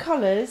stronger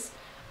colours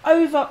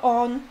over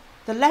on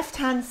the left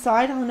hand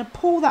side. I'm going to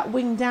pull that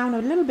wing down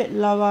a little bit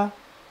lower.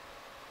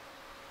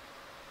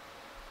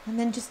 And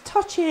then just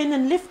touch in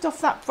and lift off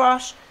that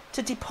brush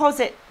to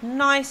deposit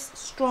nice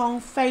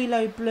strong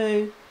phthalo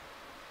blue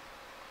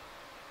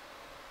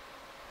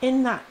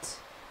in that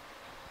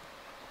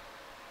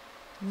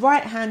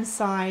right hand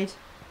side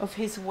of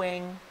his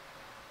wing.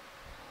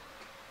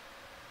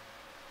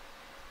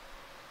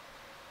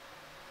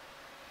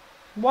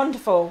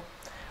 Wonderful.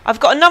 I've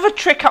got another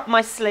trick up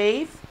my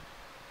sleeve.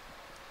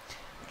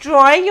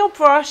 Dry your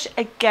brush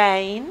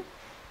again,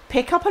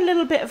 pick up a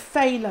little bit of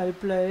phthalo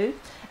blue,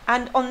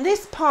 and on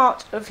this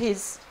part of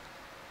his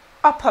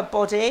upper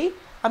body,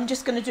 I'm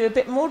just going to do a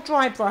bit more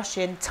dry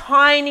brushing.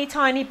 Tiny,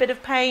 tiny bit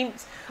of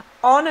paint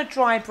on a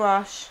dry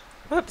brush.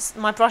 Oops,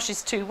 my brush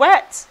is too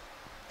wet.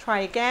 Try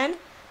again,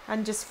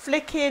 and just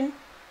flick in.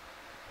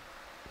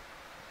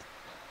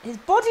 His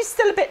body's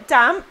still a bit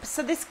damp,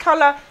 so this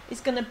colour is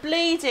going to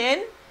bleed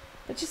in,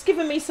 but just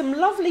giving me some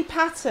lovely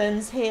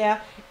patterns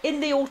here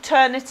in the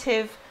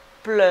alternative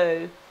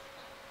blue.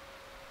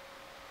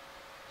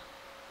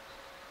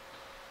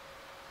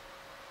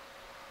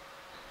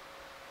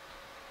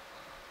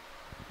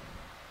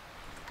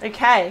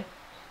 Okay,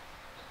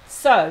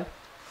 so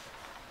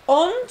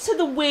on to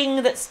the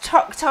wing that's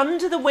tucked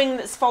under the wing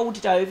that's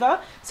folded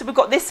over. So we've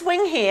got this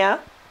wing here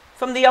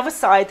from the other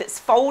side that's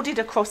folded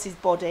across his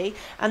body,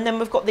 and then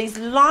we've got these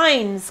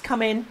lines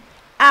coming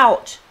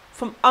out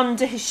from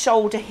under his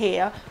shoulder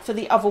here for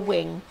the other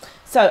wing.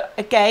 So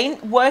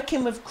again,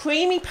 working with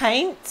creamy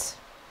paint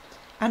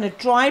and a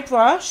dry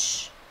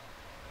brush.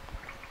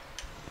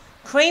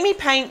 Creamy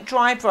paint,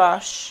 dry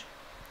brush.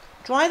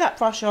 Dry that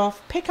brush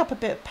off, pick up a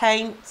bit of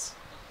paint,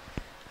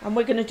 and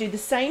we're going to do the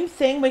same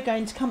thing. We're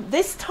going to come,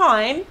 this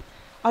time,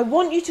 I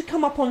want you to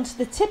come up onto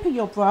the tip of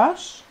your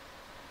brush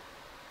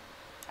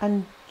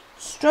and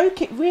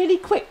stroke it really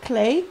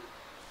quickly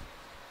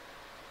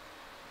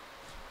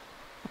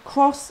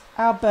across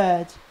our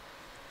bird,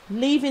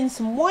 leaving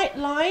some white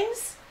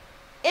lines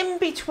in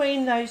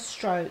between those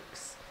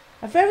strokes.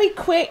 A very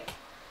quick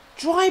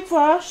dry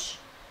brush,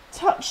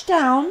 touch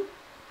down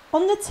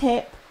on the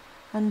tip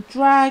and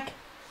drag.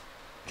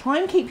 Try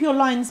and keep your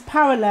lines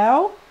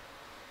parallel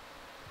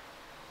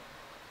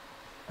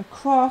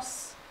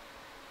across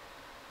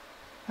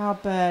our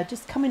bird,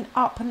 just coming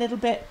up a little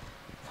bit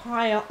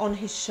higher on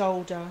his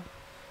shoulder.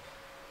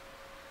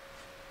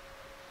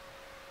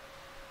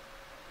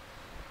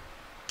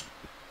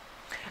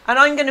 And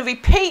I'm going to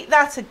repeat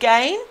that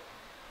again,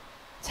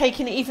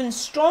 taking even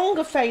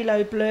stronger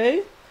phthalo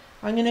blue.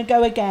 I'm going to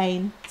go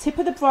again, tip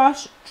of the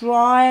brush,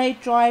 dry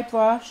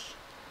brush,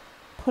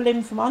 pull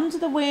in from under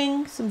the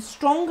wing, some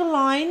stronger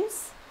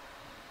lines,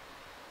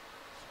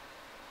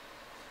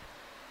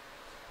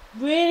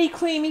 really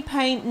creamy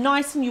paint,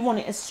 nice, and you want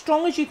it as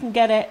strong as you can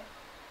get it,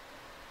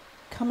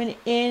 coming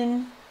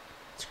in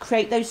to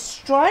create those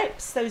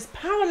stripes, those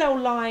parallel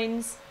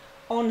lines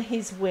on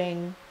his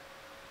wing.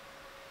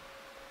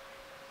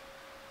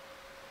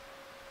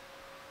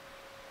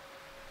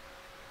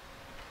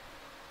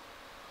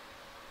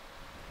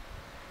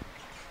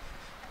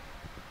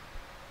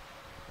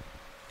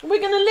 We're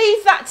going to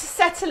leave that to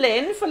settle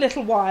in for a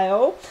little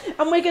while,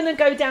 and we're going to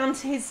go down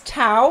to his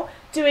towel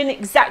doing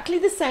exactly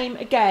the same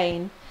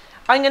again.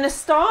 I'm going to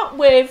start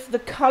with the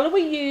colour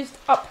we used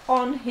up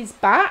on his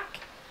back,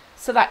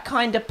 so that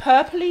kind of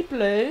purpley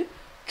blue.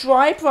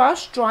 Dry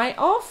brush, dry it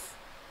off,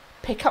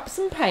 pick up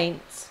some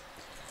paint.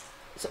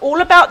 It's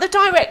all about the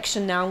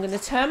direction now. I'm going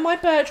to turn my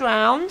bird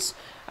round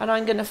and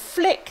I'm going to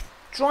flick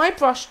dry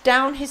brush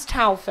down his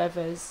towel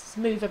feathers.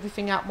 Move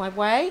everything out my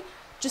way.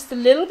 Just a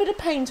little bit of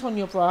paint on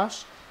your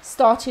brush,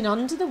 starting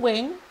under the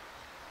wing,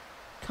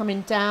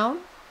 coming down,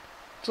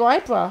 dry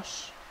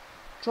brush,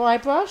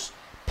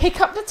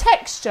 pick up the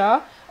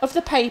texture of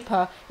the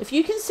paper. If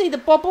you can see the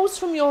bubbles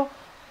from your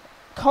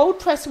cold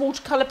press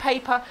watercolour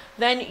paper,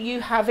 then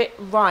you have it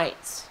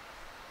right.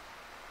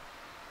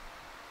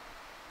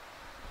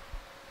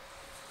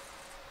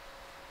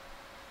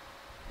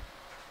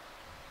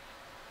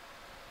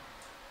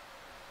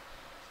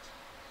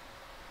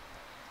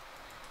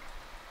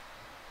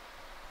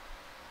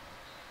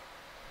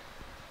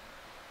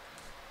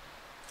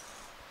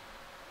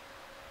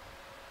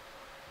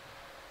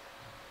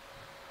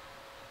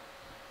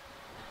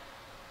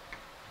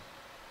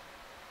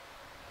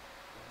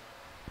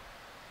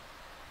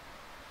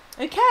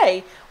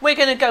 Okay, we're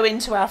going to go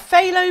into our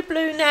phthalo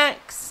blue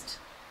next.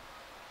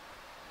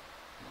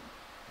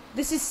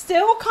 This is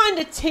still kind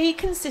of tea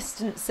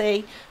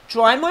consistency.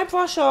 Dry my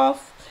brush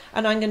off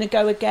and I'm going to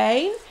go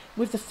again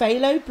with the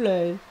phthalo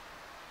blue.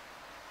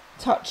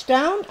 Touch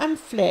down and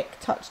flick,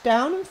 touch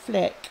down and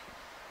flick.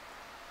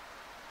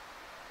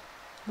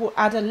 We'll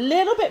add a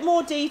little bit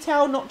more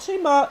detail, not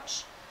too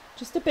much,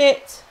 just a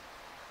bit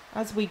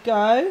as we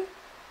go.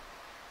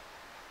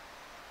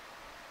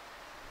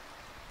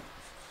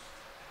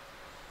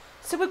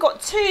 So we've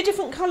got two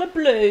different colour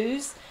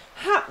blues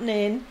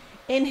happening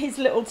in his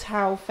little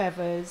towel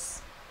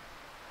feathers.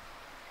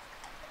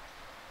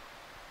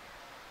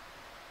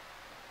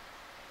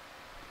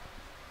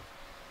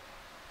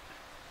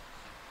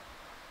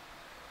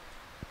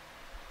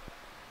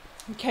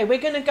 Okay, we're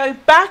going to go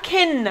back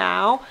in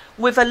now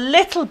with a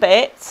little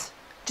bit,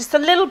 just a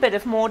little bit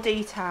of more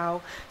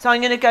detail. So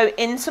I'm going to go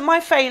into my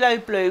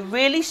phthalo blue,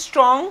 really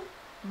strong,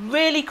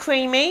 really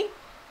creamy.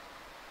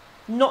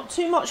 Not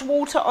too much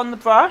water on the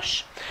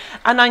brush,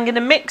 and I'm going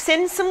to mix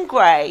in some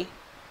grey,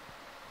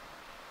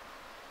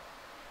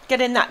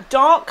 getting that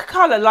dark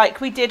colour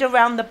like we did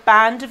around the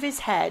band of his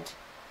head.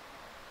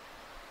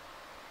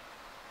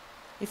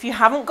 If you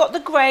haven't got the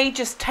grey,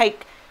 just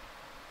take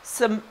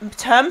some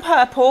turn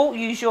purple,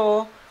 use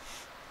your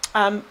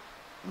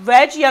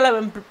red,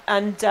 yellow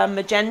and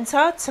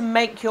magenta to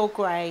make your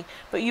grey,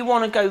 but you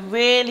want to go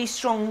really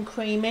strong and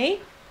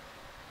creamy.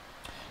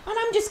 And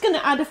I'm just going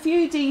to add a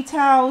few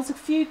details, a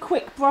few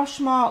quick brush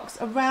marks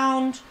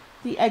around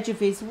the edge of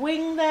his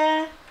wing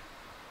there.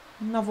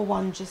 Another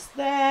one just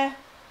there.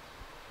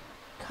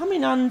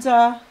 Coming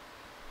under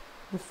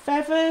the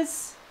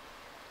feathers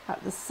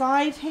at the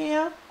side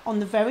here, on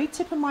the very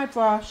tip of my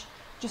brush,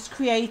 just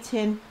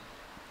creating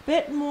a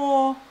bit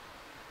more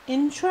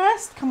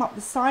interest. Come up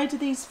the side of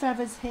these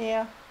feathers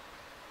here.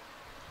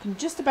 You can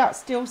just about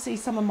still see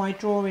some of my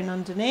drawing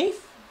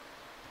underneath.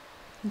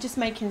 I'm just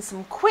making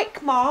some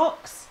quick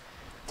marks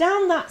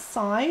down that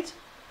side,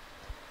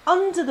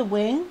 under the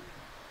wing.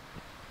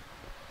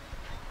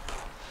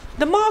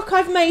 The mark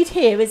I've made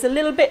here is a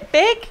little bit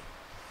big,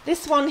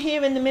 this one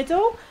here in the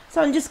middle,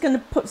 so I'm just going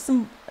to put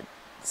some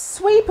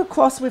sweep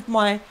across with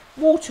my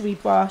watery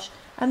brush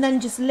and then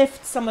just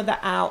lift some of that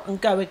out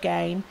and go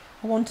again.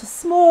 I want a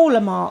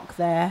smaller mark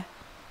there.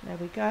 There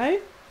we go.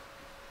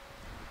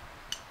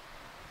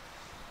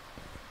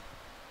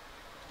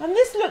 And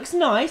this looks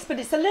nice, but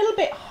it's a little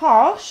bit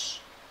harsh.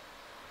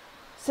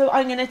 So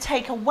I'm going to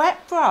take a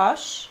wet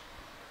brush,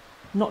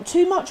 not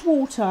too much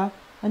water,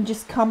 and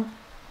just come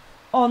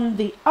on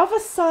the other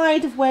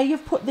side of where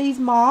you've put these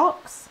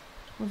marks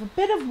with a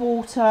bit of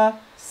water,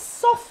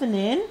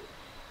 softening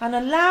and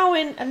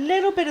allowing a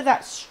little bit of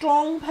that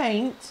strong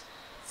paint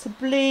to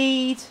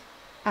bleed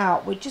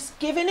out. We're just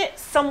giving it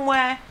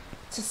somewhere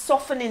to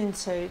soften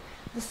into.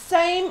 The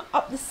same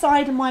up the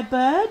side of my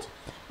bird.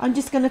 I'm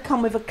just going to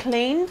come with a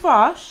clean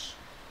brush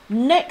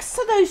next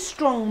to those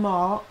strong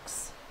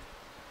marks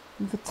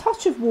with a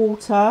touch of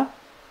water,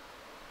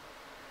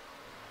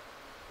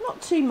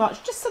 not too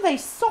much, just so they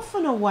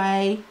soften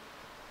away,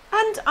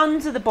 and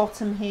under the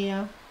bottom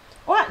here.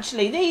 Or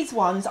actually these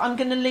ones I'm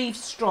going to leave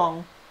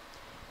strong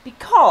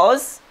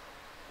because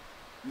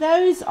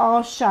those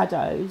are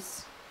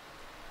shadows.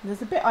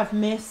 There's a bit I've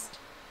missed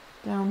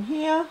down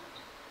here.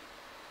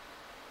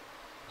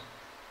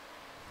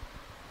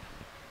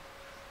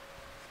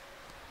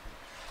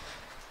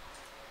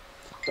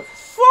 But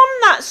from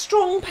that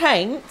strong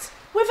paint,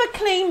 with a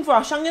clean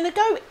brush, I'm going to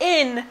go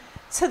in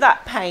to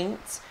that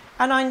paint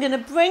and I'm going to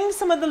bring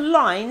some of the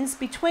lines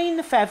between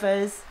the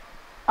feathers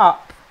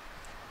up.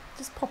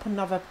 Just pop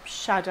another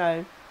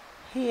shadow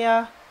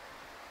here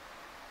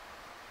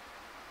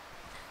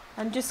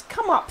and just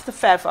come up the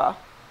feather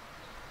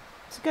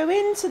to go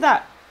into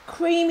that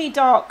creamy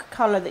dark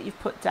colour that you've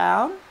put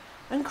down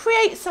and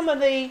create some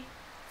of the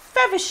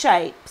feather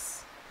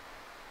shapes.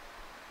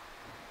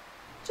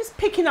 Just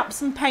picking up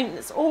some paint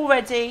that's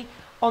already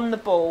on the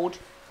board.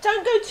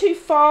 Don't go too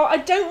far. I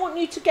don't want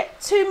you to get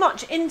too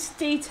much into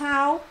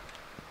detail.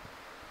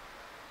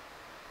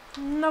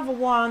 Another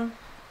one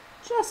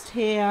just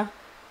here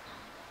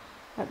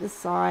at the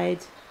side.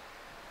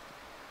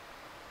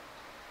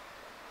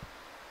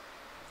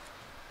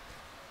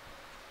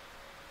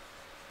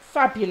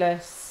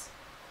 Fabulous.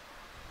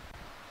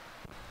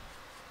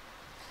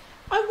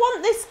 I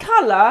want this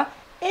colour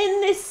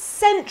in this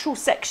central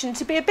section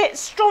to be a bit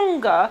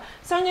stronger,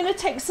 so I'm going to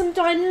take some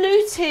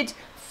diluted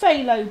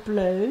phthalo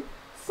blue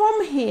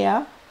from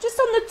here, just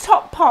on the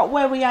top part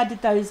where we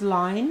added those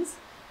lines,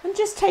 and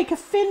just take a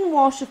thin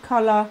wash of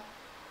colour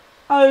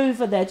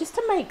over there, just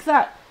to make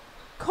that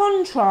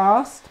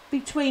contrast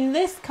between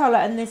this colour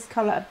and this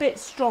colour a bit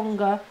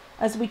stronger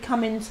as we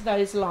come into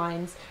those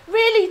lines.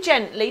 Really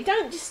gently,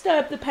 don't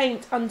disturb the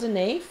paint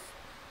underneath.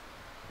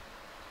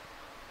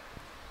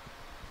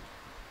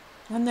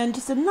 And then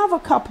just another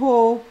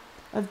couple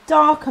of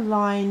darker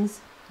lines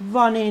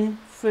running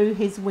through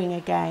his wing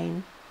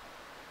again.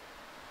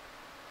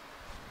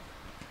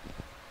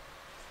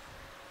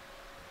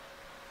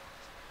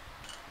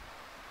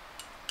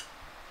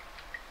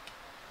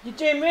 You're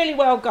doing really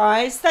well,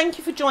 guys. Thank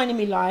you for joining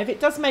me live. It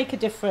does make a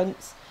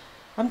difference.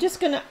 I'm just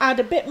going to add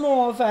a bit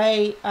more of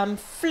a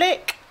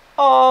flick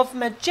of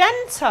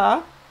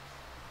magenta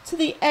to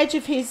the edge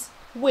of his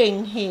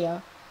wing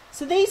here.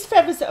 So these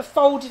feathers that are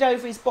folded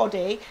over his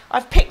body,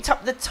 I've picked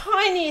up the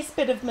tiniest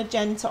bit of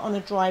magenta on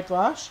a dry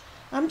brush.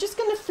 I'm just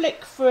going to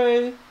flick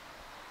through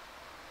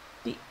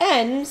the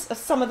ends of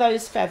some of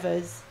those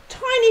feathers.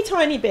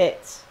 Tiny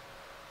bit.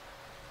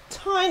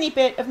 Tiny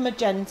bit of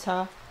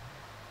magenta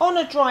on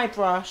a dry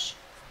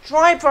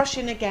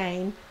brushing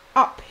again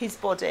up his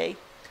body.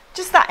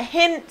 Just that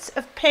hint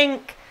of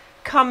pink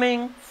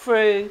coming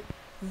through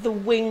the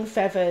wing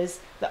feathers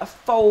that are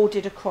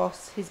folded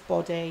across his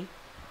body.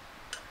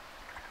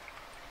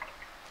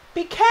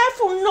 Be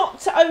careful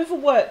not to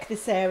overwork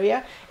this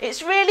area.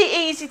 It's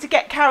really easy to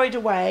get carried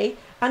away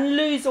and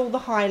lose all the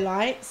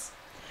highlights.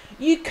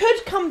 You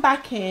could come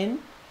back in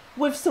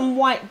with some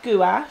white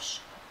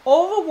gouache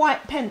or a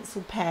white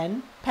pencil,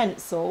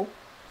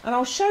 and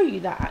I'll show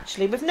you that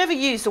actually. We've never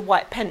used a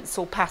white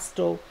pencil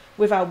pastel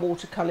with our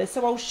watercolours,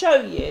 so I'll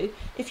show you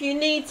if you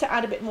need to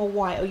add a bit more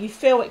white or you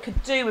feel it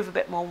could do with a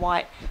bit more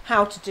white,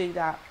 how to do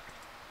that.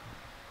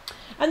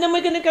 And then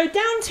we're going to go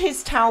down to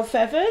his tail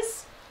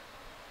feathers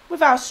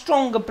with our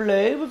stronger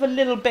blue with a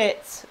little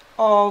bit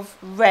of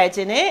red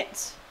in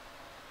it,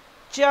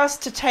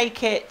 just to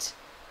take it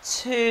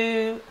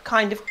to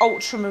kind of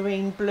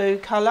ultramarine blue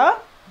colour.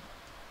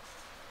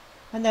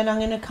 And then I'm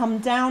going to come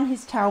down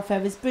his tail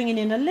feathers, bringing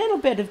in a little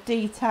bit of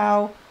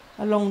detail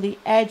along the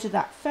edge of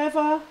that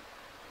feather,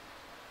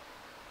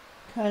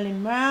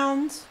 curling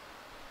round,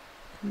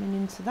 coming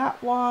into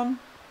that one,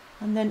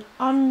 and then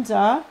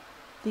under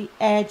the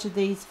edge of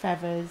these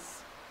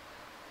feathers,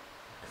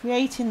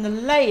 creating the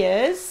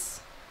layers.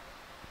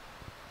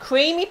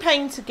 Creamy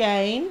paint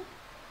again,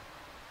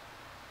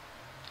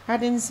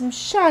 adding some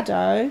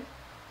shadow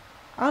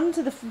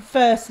under the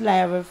first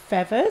layer of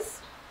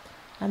feathers,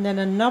 and then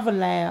another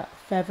layer of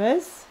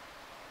feathers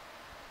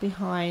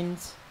behind.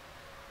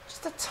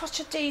 Just a touch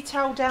of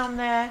detail down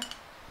there.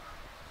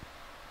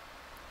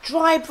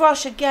 Dry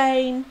brush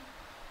again.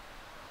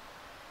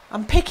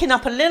 I'm picking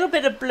up a little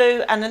bit of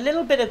blue and a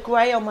little bit of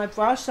grey on my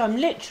brush, so I'm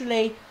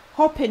literally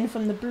hopping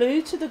from the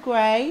blue to the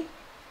grey,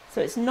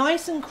 so it's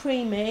nice and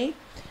creamy.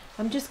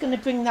 I'm just going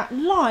to bring that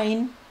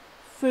line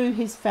through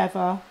his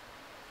feather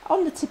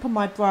on the tip of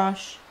my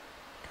brush,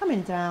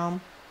 coming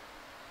down.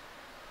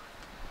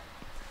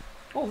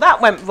 Oh,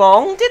 that went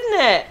wrong, didn't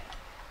it?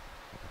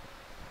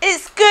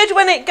 It's good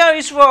when it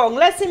goes wrong.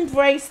 Let's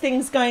embrace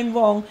things going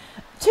wrong.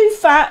 Too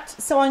fat,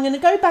 so I'm going to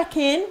go back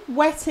in,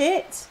 wet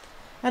it,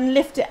 and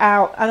lift it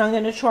out, and I'm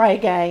going to try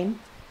again.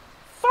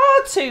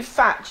 Far too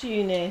fat,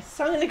 Eunice.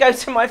 So I'm going to go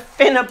to my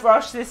thinner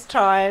brush this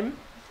time.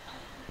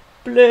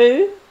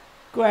 Blue,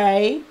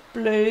 grey,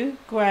 blue,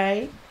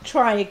 grey.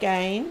 Try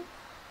again.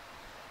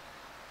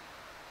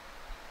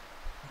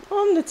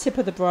 On the tip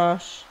of the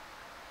brush,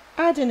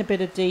 add in a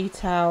bit of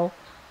detail,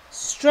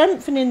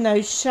 strengthening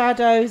those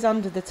shadows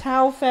under the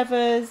tail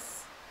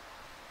feathers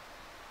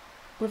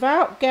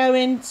without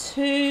going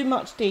too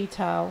much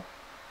detail.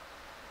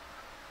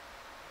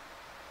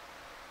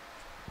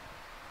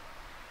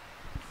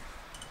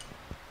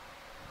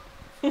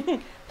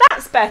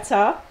 That's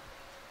better.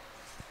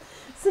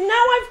 So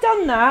now I've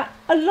done that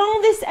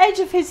along this edge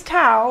of his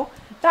tail.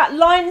 That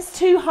line's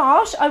too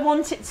harsh. I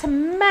want it to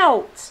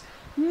melt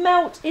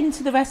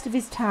into the rest of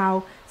his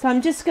tail. So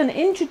I'm just going to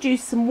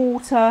introduce some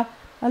water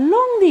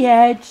along the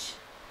edge,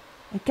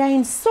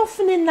 again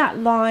softening that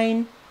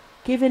line,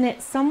 giving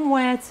it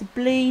somewhere to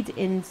bleed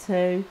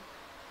into.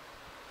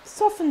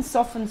 Soften,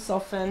 soften,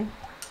 soften.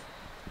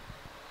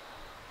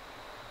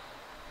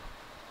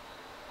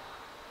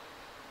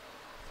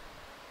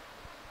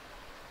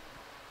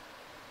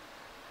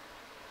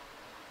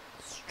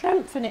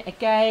 Strengthen it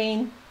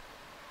again.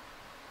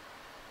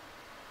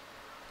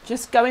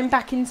 Just going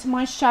back into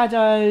my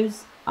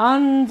shadows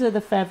under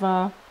the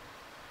feather,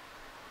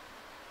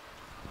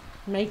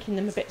 making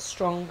them a bit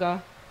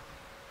stronger.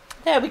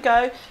 There we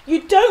go.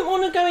 You don't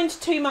want to go into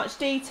too much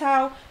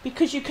detail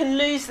because you can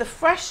lose the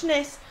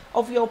freshness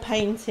of your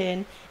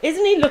painting.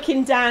 Isn't he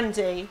looking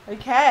dandy?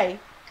 Okay.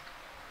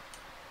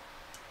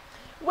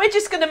 We're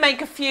just going to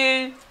make a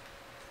few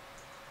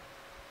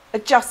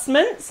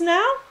adjustments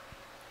now.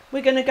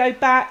 We're going to go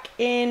back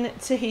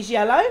into his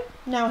yellow.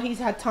 Now he's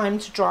had time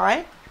to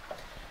dry.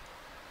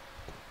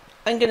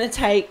 I'm going to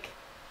take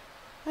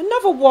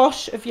another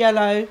wash of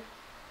yellow.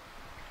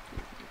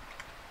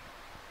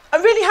 I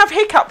really have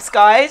hiccups,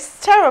 guys.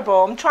 It's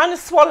terrible. I'm trying to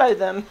swallow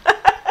them.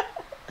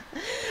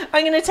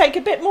 I'm going to take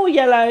a bit more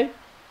yellow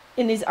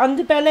in his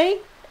underbelly,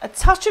 a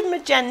touch of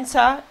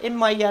magenta in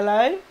my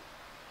yellow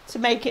to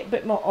make it a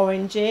bit more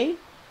orangey.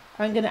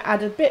 I'm going to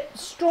add a bit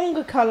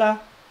stronger colour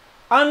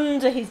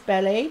under his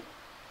belly,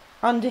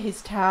 under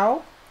his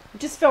towel. I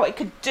just felt it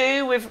could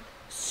do with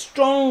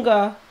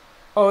stronger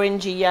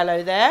orangey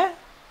yellow there.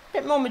 A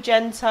bit more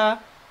magenta.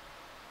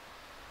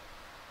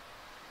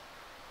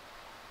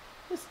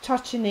 Just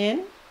touching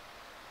in.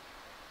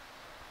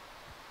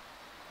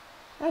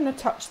 And a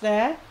touch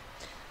there.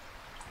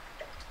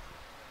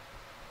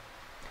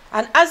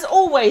 And as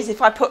always,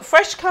 if I put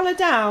fresh colour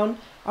down,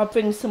 I'll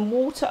bring some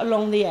water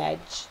along the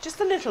edge. Just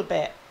a little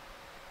bit.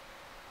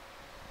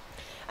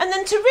 And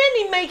then to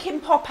really make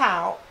him pop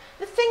out,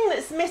 the thing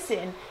that's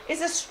missing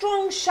is a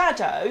strong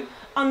shadow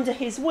under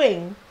his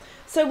wing.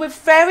 So with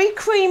very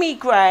creamy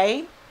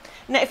grey,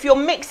 now if you're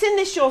mixing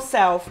this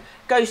yourself,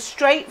 go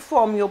straight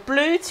from your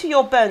blue to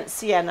your burnt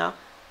sienna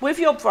with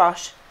your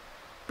brush.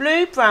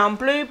 Blue, brown,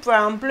 blue,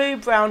 brown, blue,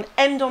 brown,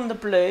 end on the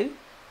blue.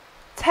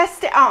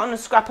 Test it out on a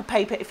scrap of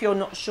paper if you're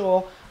not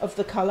sure of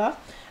the colour.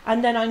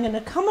 And then I'm going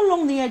to come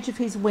along the edge of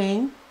his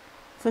wing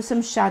for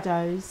some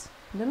shadows.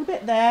 A little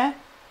bit there,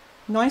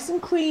 nice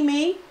and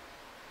creamy.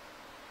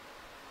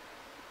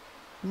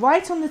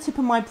 Right on the tip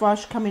of my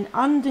brush, coming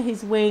under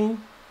his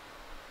wing.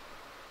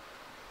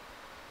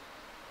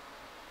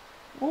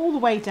 All the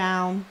way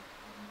down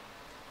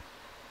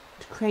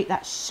to create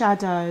that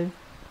shadow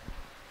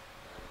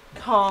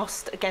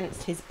cast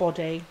against his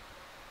body.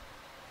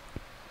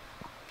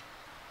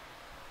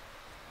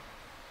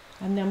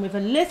 And then with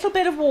a little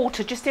bit of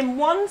water just in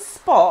one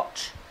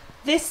spot,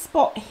 this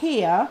spot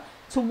here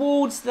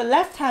towards the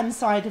left hand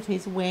side of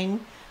his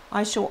wing,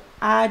 I shall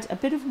add a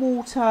bit of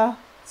water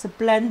to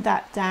blend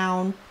that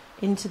down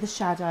into the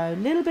shadow. A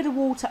little bit of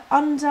water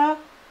under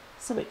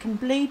so it can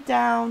bleed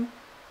down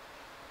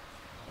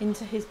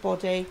into his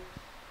body.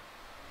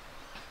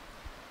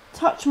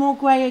 Touch more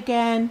grey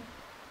again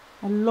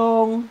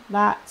along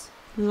that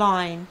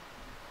line.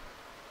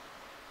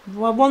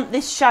 I want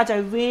this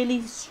shadow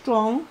really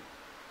strong.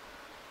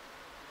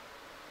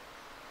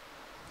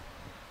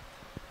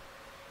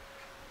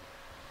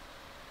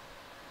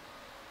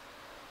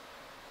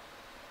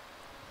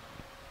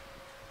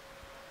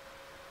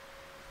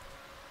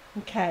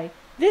 Okay,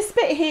 this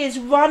bit here is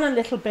run a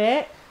little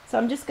bit, so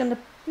I'm just going to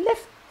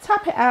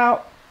tap it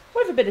out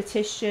with a bit of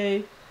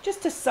tissue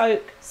just to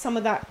soak some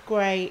of that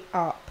grey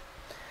up.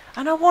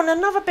 And I want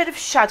another bit of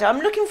shadow. I'm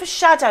looking for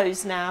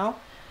shadows now.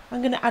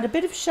 I'm going to add a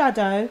bit of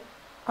shadow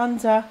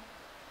under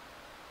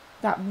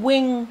that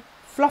wing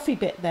fluffy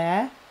bit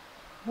there,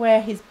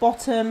 where his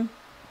bottom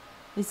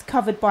is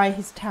covered by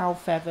his tail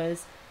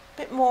feathers. A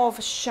bit more of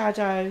a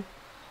shadow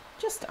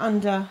just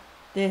under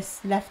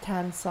this left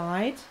hand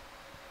side.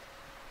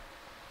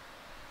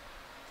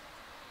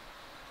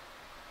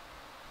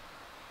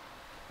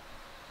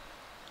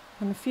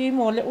 And a few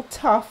more little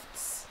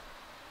tufts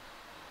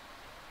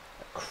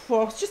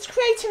across, just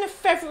creating a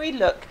feathery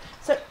look.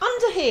 So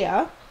under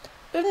here,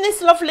 in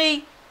this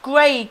lovely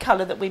grey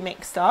colour that we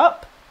mixed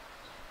up,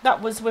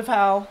 that was with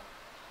our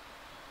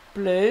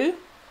blue,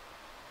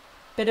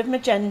 bit of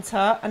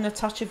magenta and a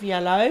touch of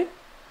yellow.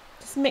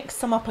 Just mix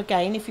them up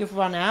again if you've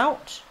run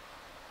out.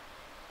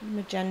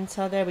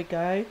 Magenta, there we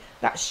go.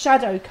 That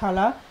shadow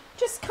colour,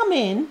 just come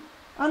in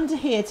under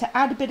here to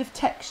add a bit of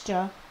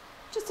texture,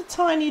 just a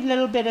tiny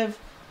little bit of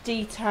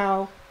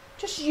detail,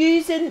 just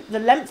using the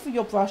length of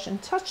your brush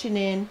and touching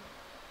in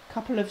a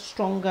couple of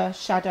stronger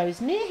shadows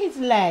near his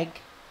leg.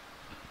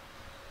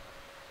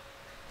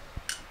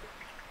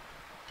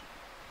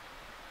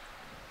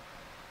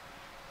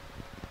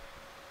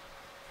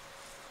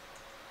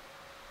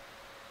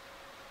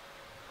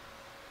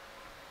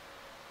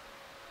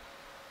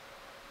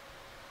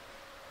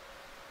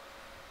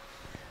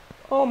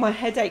 Oh, my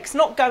headache's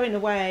not going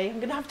away. I'm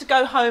going to have to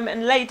go home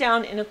and lay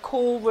down in a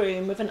cool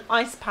room with an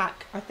ice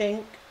pack, I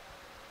think.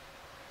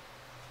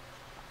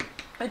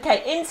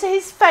 Okay, into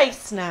his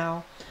face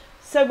now.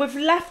 So we've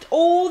left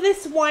all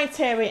this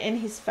white area in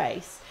his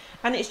face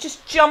and it's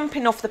just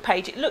jumping off the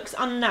page. It looks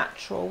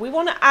unnatural. We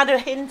want to add a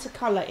hint of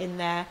colour in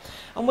there,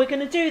 and we're going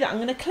to do that. I'm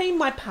going to clean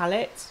my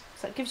palette,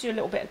 so it gives you a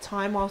little bit of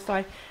time whilst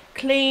I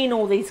clean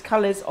all these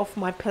colours off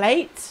my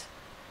plate.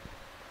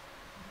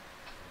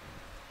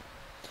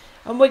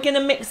 And we're going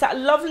to mix that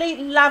lovely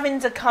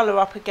lavender colour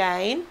up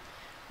again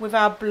with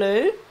our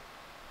blue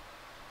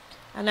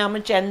and our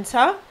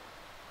magenta.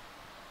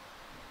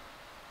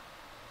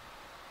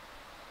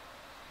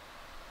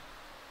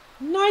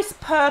 Nice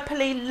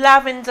purpley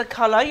lavender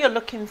colour you're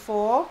looking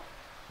for,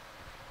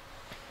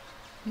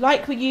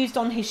 like we used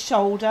on his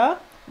shoulder,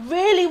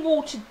 really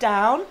watered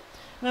down.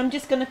 And I'm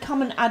just going to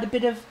come and add a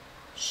bit of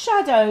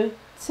shadow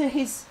to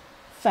his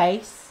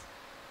face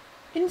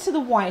into the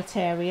white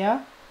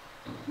area.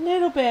 A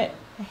little bit,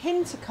 a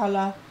hint of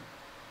colour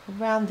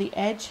around the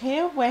edge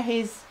here where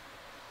his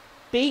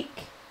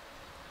beak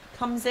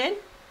comes in,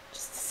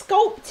 just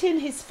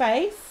sculpting his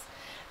face.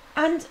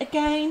 And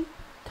again,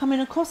 coming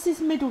across his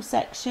middle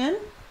section,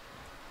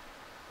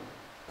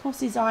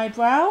 across his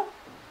eyebrow,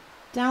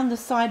 down the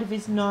side of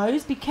his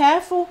nose. Be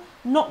careful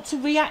not to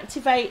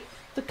reactivate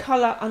the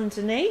colour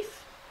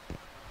underneath.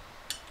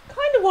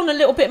 Kind of want a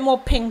little bit more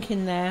pink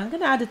in there. I'm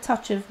going to add a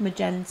touch of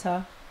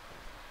magenta.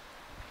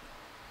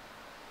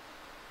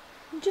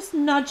 And just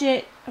nudge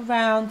it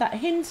around, that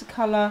hint of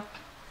colour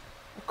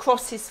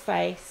across his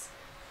face.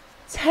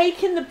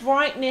 Taking the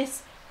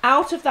brightness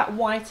out of that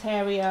white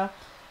area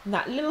and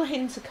that little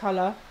hint of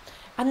colour.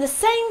 And the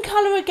same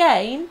colour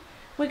again,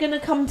 we're going to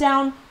come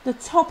down the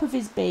top of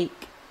his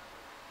beak.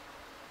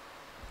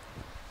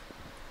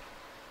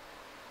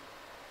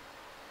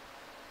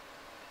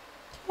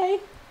 Okay,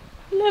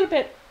 a little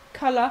bit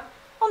colour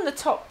on the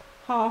top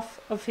half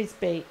of his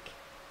beak.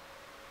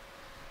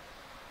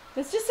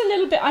 There's just a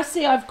little bit I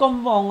see I've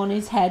gone wrong on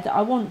his head that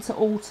I want to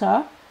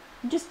alter.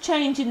 I'm just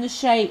changing the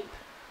shape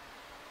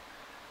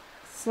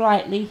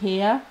slightly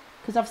here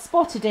because I've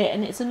spotted it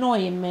and it's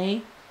annoying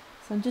me.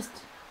 So I'm just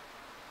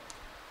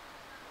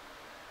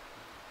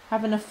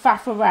having a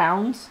faff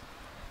around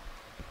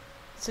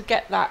to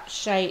get that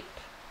shape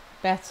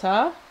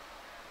better.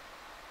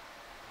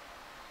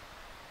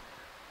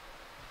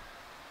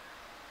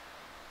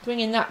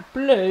 Bringing that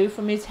blue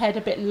from his head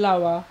a bit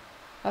lower.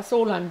 That's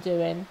all I'm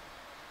doing.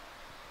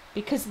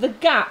 Because the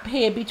gap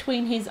here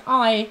between his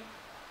eye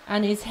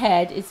and his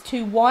head is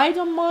too wide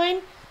on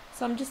mine.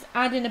 So I'm just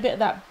adding a bit of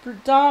that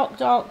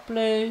dark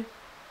blue.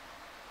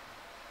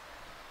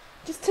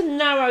 Just to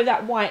narrow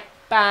that white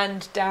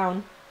band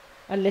down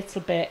a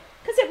little bit.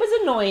 Because it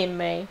was annoying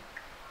me.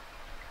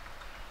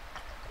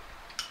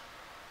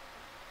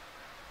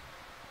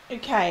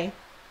 Okay.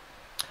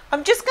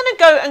 I'm just going to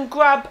go and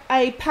grab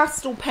a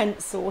pastel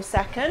pencil a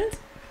second.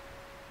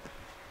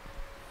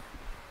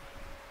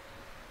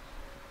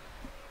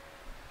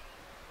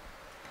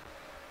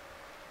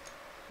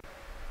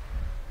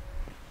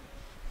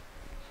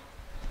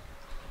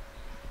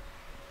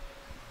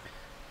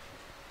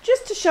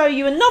 show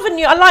you another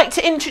new, I like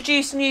to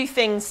introduce new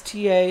things to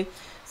you.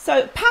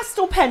 So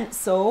pastel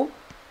pencil,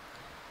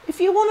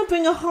 if you want to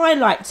bring a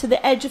highlight to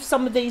the edge of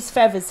some of these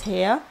feathers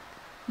here,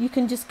 you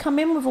can just come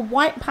in with a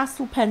white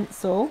pastel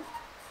pencil.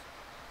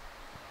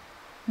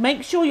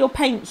 Make sure your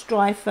paint's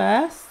dry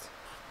first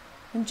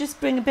and just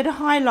bring a bit of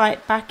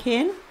highlight back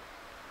in.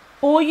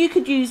 Or you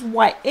could use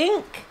white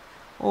ink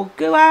or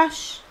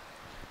gouache.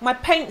 My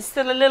paint's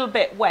still a little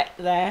bit wet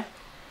there.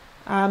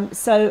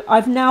 So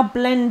I've now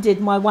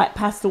blended my white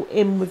pastel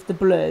in with the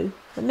blue.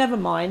 But never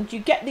mind, you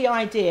get the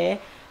idea.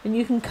 And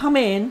you can come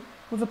in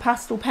with a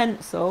pastel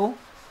pencil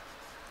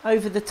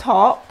over the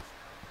top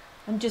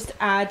and just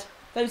add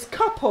those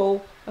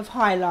couple of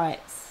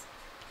highlights.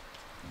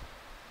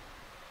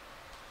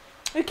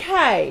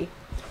 Okay,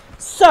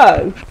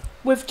 so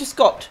we've just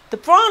got the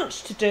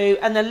branch to do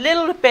and a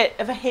little bit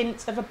of a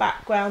hint of a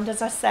background,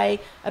 as I say,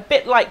 a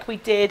bit like we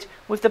did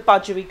with the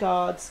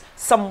budgerigars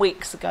some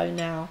weeks ago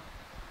now.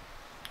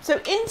 So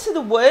into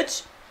the wood,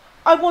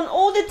 I want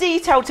all the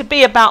detail to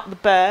be about the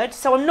bird,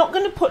 so I'm not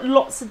going to put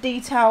lots of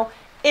detail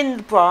in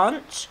the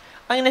branch.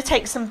 I'm going to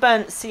take some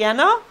burnt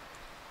sienna.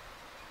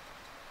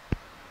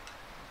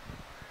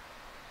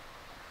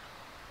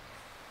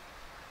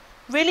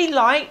 Really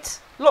light,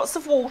 lots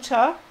of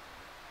water.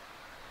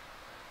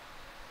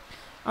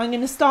 I'm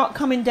going to start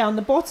coming down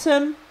the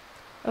bottom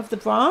of the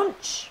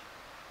branch.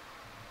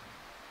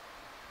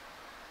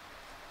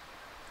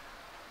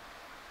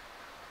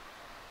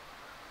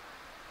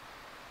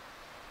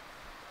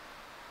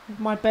 With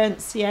my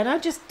burnt sienna,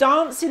 just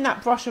dancing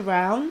that brush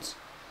around,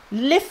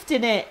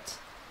 lifting it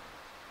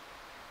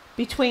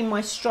between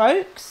my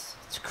strokes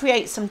to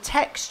create some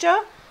texture.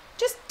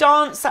 Just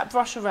dance that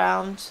brush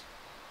around.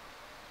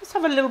 Let's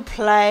have a little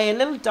play, a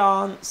little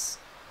dance.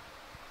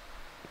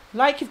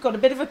 Like you've got a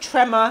bit of a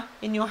tremor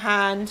in your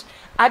hand,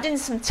 adding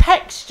some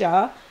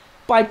texture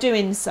by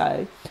doing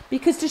so.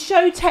 Because to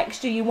show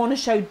texture, you want to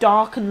show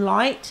dark and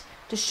light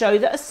to show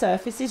that a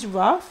surface is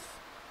rough.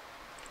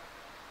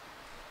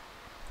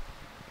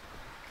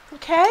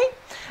 Okay,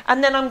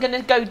 and then I'm going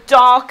to go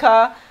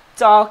darker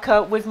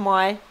with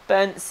my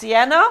burnt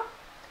sienna,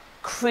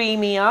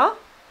 creamier,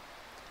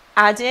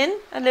 add in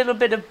a little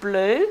bit of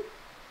blue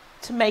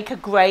to make a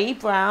grey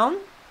brown,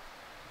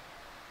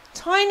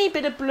 tiny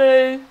bit of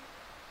blue.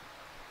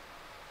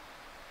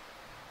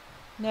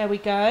 There we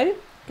go,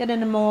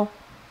 getting a more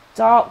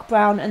dark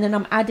brown, and then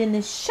I'm adding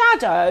this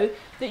shadow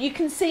that you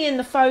can see in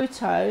the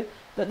photo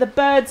that the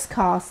bird's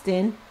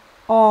casting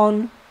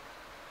on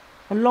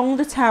along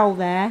the towel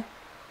there.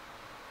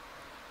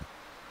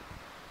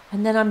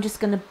 And then I'm just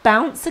going to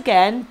bounce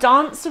again,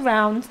 dance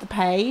around the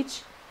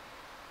page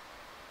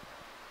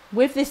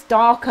with this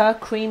darker,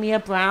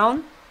 creamier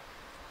brown,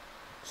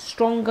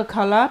 stronger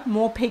colour,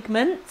 more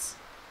pigment.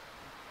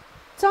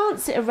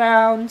 Dance it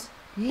around,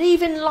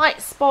 leaving light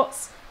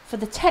spots for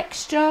the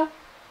texture.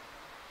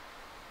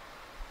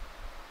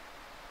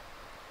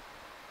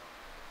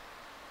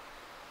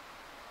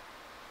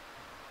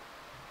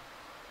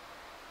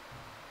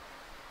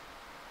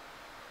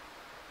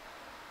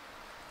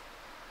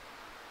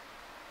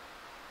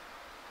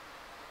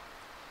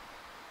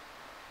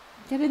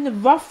 Getting the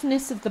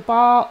roughness of the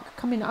bark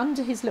coming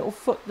under his little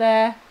foot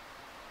there,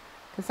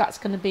 because that's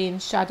going to be in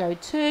shadow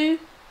too.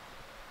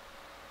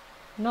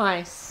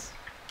 Nice.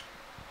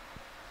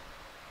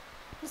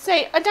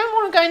 See, I don't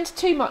want to go into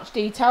too much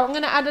detail. I'm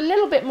going to add a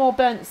little bit more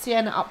burnt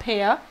sienna up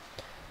here.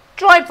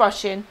 Dry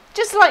brushing,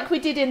 just like we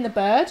did in the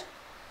bird.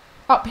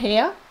 Up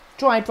here,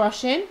 dry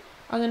brushing.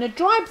 I'm going to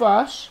dry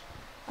brush,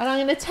 and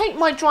I'm going to take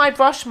my dry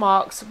brush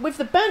marks with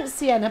the burnt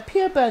sienna,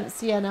 pure burnt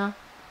sienna,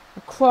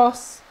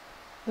 across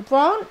the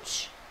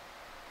branch.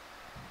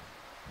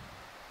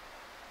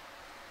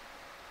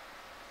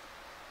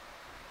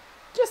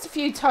 Just a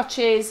few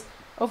touches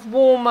of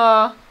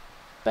warmer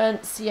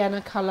burnt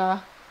sienna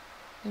colour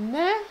in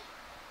there.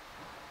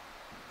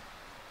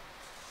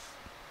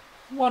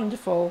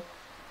 Wonderful.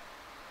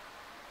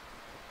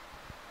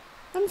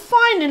 And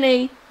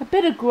finally a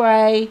bit of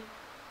grey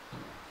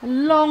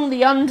along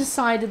the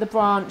underside of the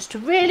branch to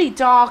really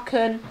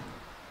darken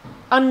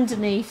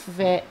underneath of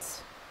it.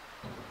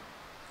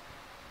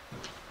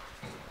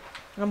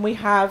 And we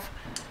have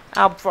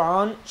our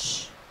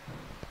branch.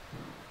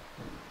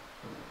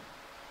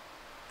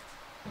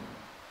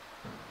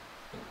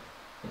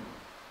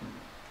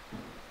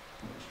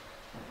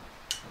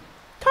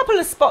 Couple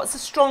of spots are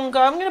stronger.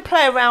 I'm going to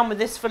play around with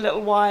this for a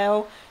little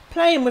while,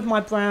 playing with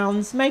my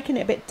browns, making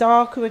it a bit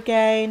darker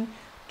again,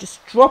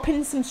 just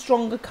dropping some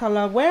stronger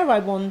colour where I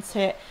want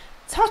it,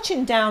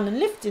 touching down and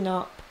lifting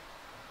up,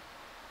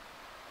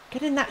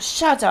 getting that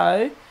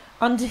shadow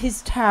under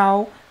his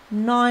towel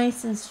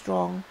nice and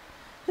strong.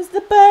 As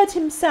the bird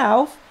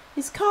himself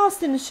is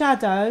casting a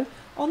shadow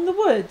on the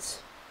wood.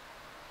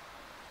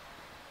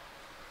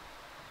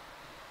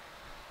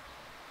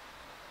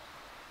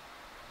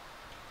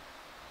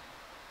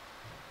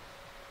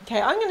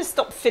 Okay, I'm going to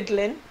stop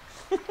fiddling.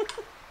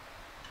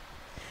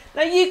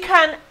 Now you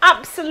can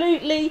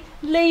absolutely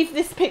leave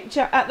this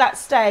picture at that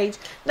stage.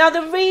 Now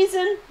the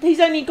reason he's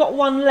only got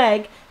one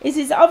leg is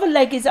his other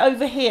leg is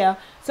over here,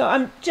 So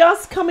I'm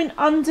just coming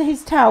under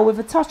his tail with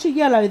a touch of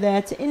yellow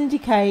there to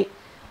indicate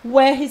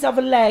where his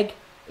other leg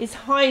is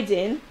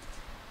hiding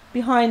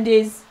behind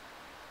his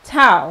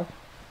towel.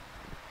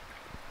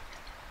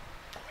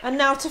 And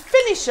now to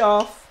finish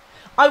off,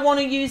 I want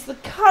to use the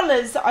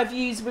colours that I've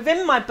used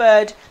within my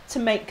bird to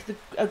make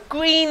a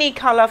greeny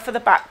colour for the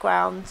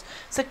background.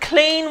 So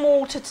clean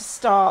water to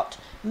start.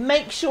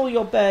 Make sure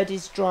your bird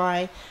is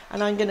dry.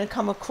 And I'm going to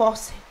come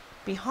across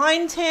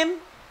behind him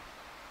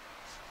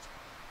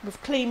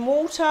with clean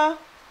water.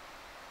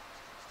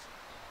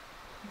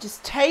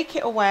 Just take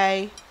it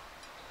away.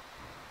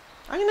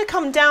 I'm going to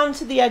come down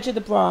to the edge of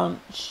the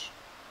branch.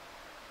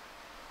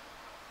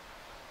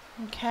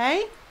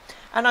 Okay.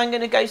 And I'm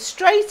going to go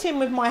straight in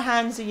with my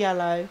Hansa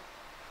yellow.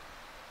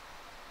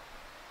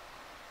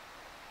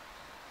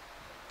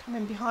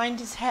 Coming behind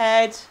his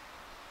head.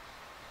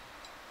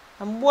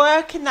 And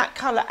working that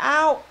colour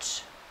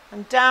out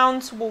and down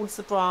towards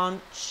the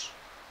branch.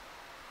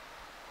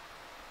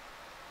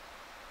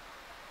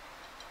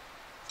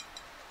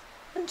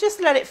 And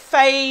just let it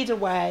fade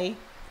away.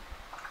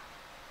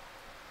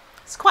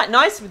 It's quite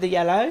nice with the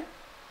yellow.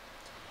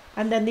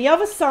 And then the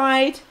other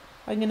side,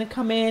 I'm going to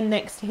come in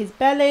next to his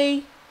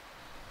belly.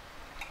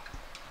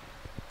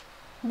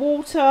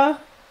 Water.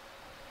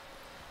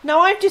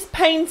 Now I've just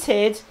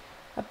painted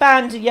a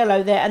band of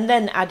yellow there and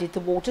then added the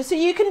water, so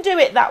you can do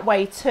it that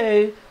way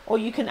too, or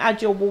you can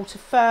add your water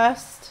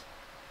first.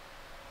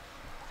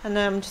 And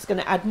then I'm just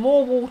going to add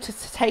more water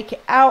to take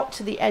it out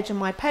to the edge of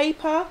my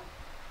paper.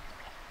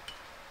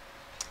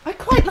 I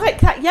quite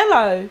like that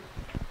yellow.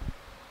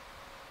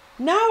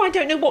 Now I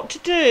don't know what to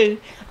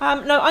do.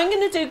 No, I'm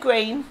going to do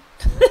green.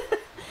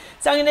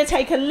 So I'm going to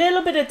take a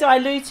little bit of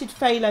diluted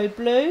phthalo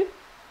blue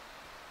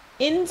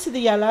into the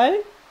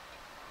yellow,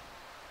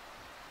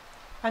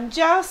 and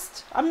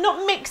I'm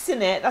not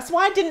mixing it. That's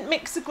why I didn't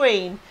mix the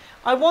green.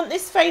 I want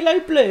this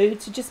phthalo blue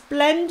to just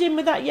blend in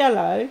with that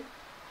yellow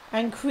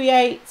and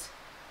create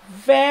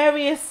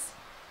various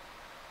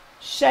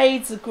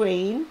shades of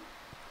green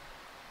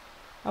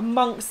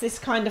amongst this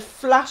kind of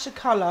flash of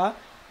colour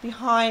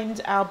behind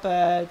our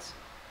bird.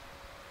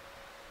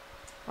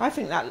 I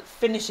think that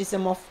finishes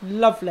them off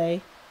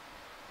lovely.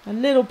 A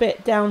little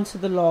bit down to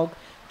the log,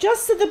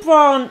 just so the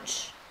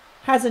branch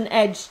has an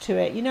edge to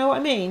it. You know what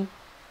I mean?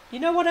 You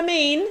know what I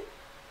mean?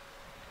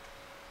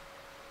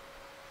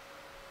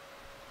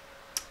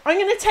 I'm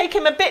going to take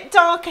him a bit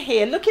darker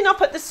here. Looking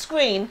up at the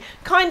screen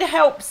kind of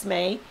helps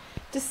me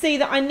to see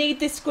that I need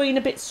this green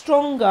a bit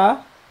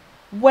stronger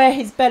where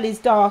his belly's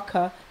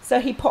darker, so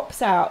he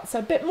pops out. So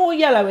a bit more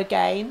yellow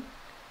again,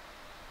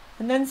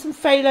 and then some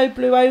phthalo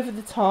blue over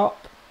the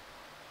top.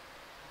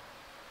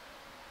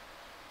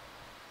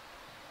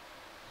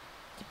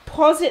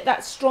 Deposit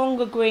that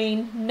stronger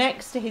green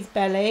next to his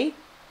belly,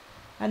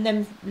 and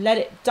then let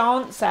it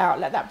dance out.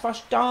 Let that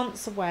brush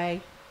dance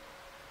away.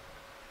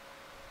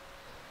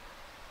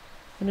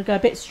 I'm going to go a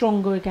bit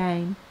stronger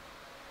again.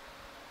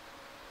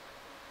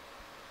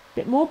 A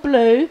bit more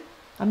blue.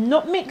 I'm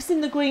not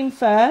mixing the green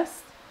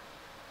first.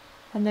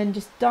 And then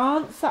just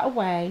dance that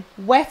away.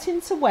 Wet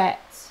into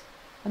wet.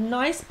 A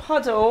nice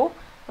puddle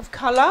of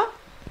colour.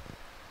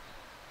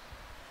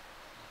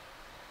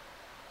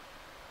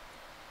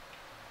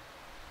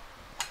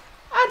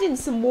 Add in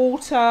some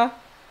water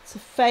to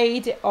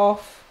fade it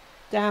off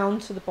down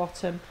to the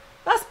bottom.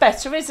 That's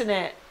better, isn't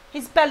it?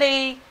 His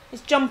belly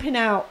is jumping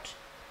out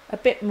a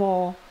bit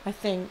more, I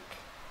think.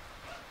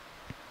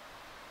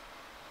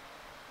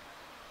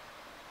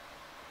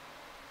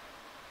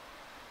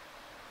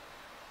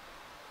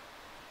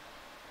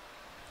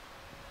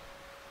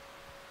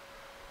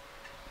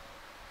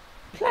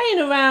 Playing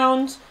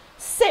around,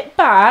 sit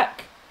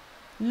back,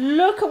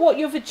 look at what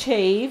you've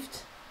achieved.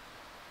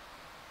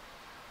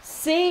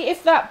 See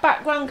if that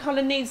background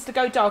colour needs to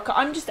go darker.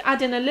 I'm just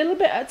adding a little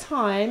bit at a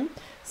time,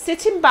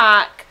 sitting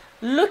back,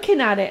 looking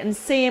at it and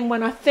seeing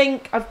when I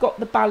think I've got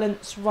the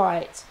balance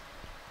right.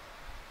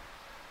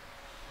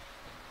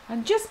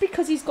 And just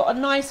because he's got a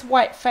nice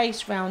white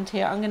face round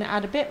here, I'm going to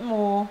add a bit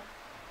more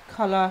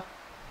colour.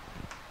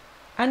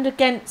 And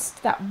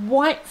against that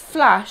white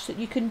flash that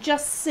you can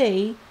just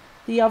see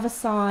the other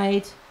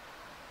side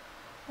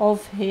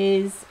of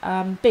his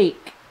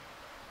beak.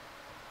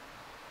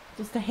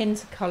 Just a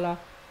hint of colour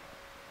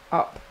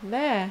up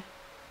there.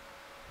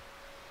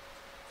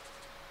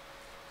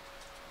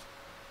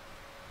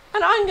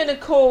 And I'm going to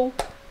call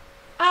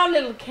our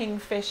little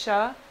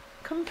kingfisher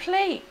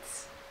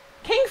complete.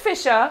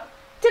 Kingfisher?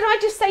 Did I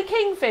just say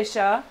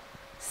kingfisher?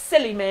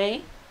 Silly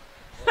me.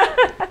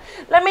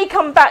 Let me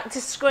come back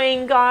to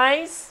screen,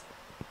 guys.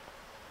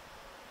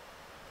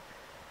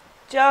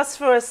 Just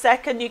for a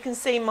second, you can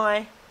see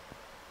my,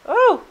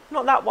 oh,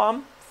 not that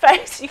one,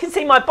 face. You can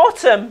see my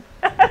bottom.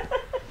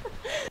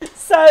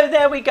 So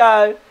there we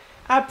go.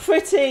 Our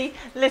pretty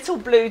little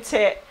blue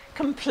tit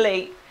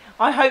complete.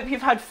 I hope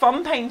you've had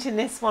fun painting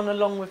this one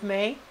along with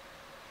me.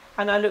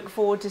 And I look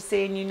forward to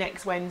seeing you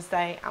next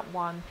Wednesday at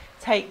 1.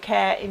 Take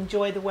care,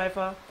 enjoy the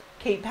weather,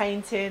 keep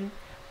painting.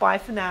 Bye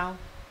for now.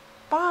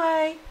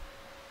 Bye.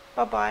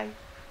 Bye-bye.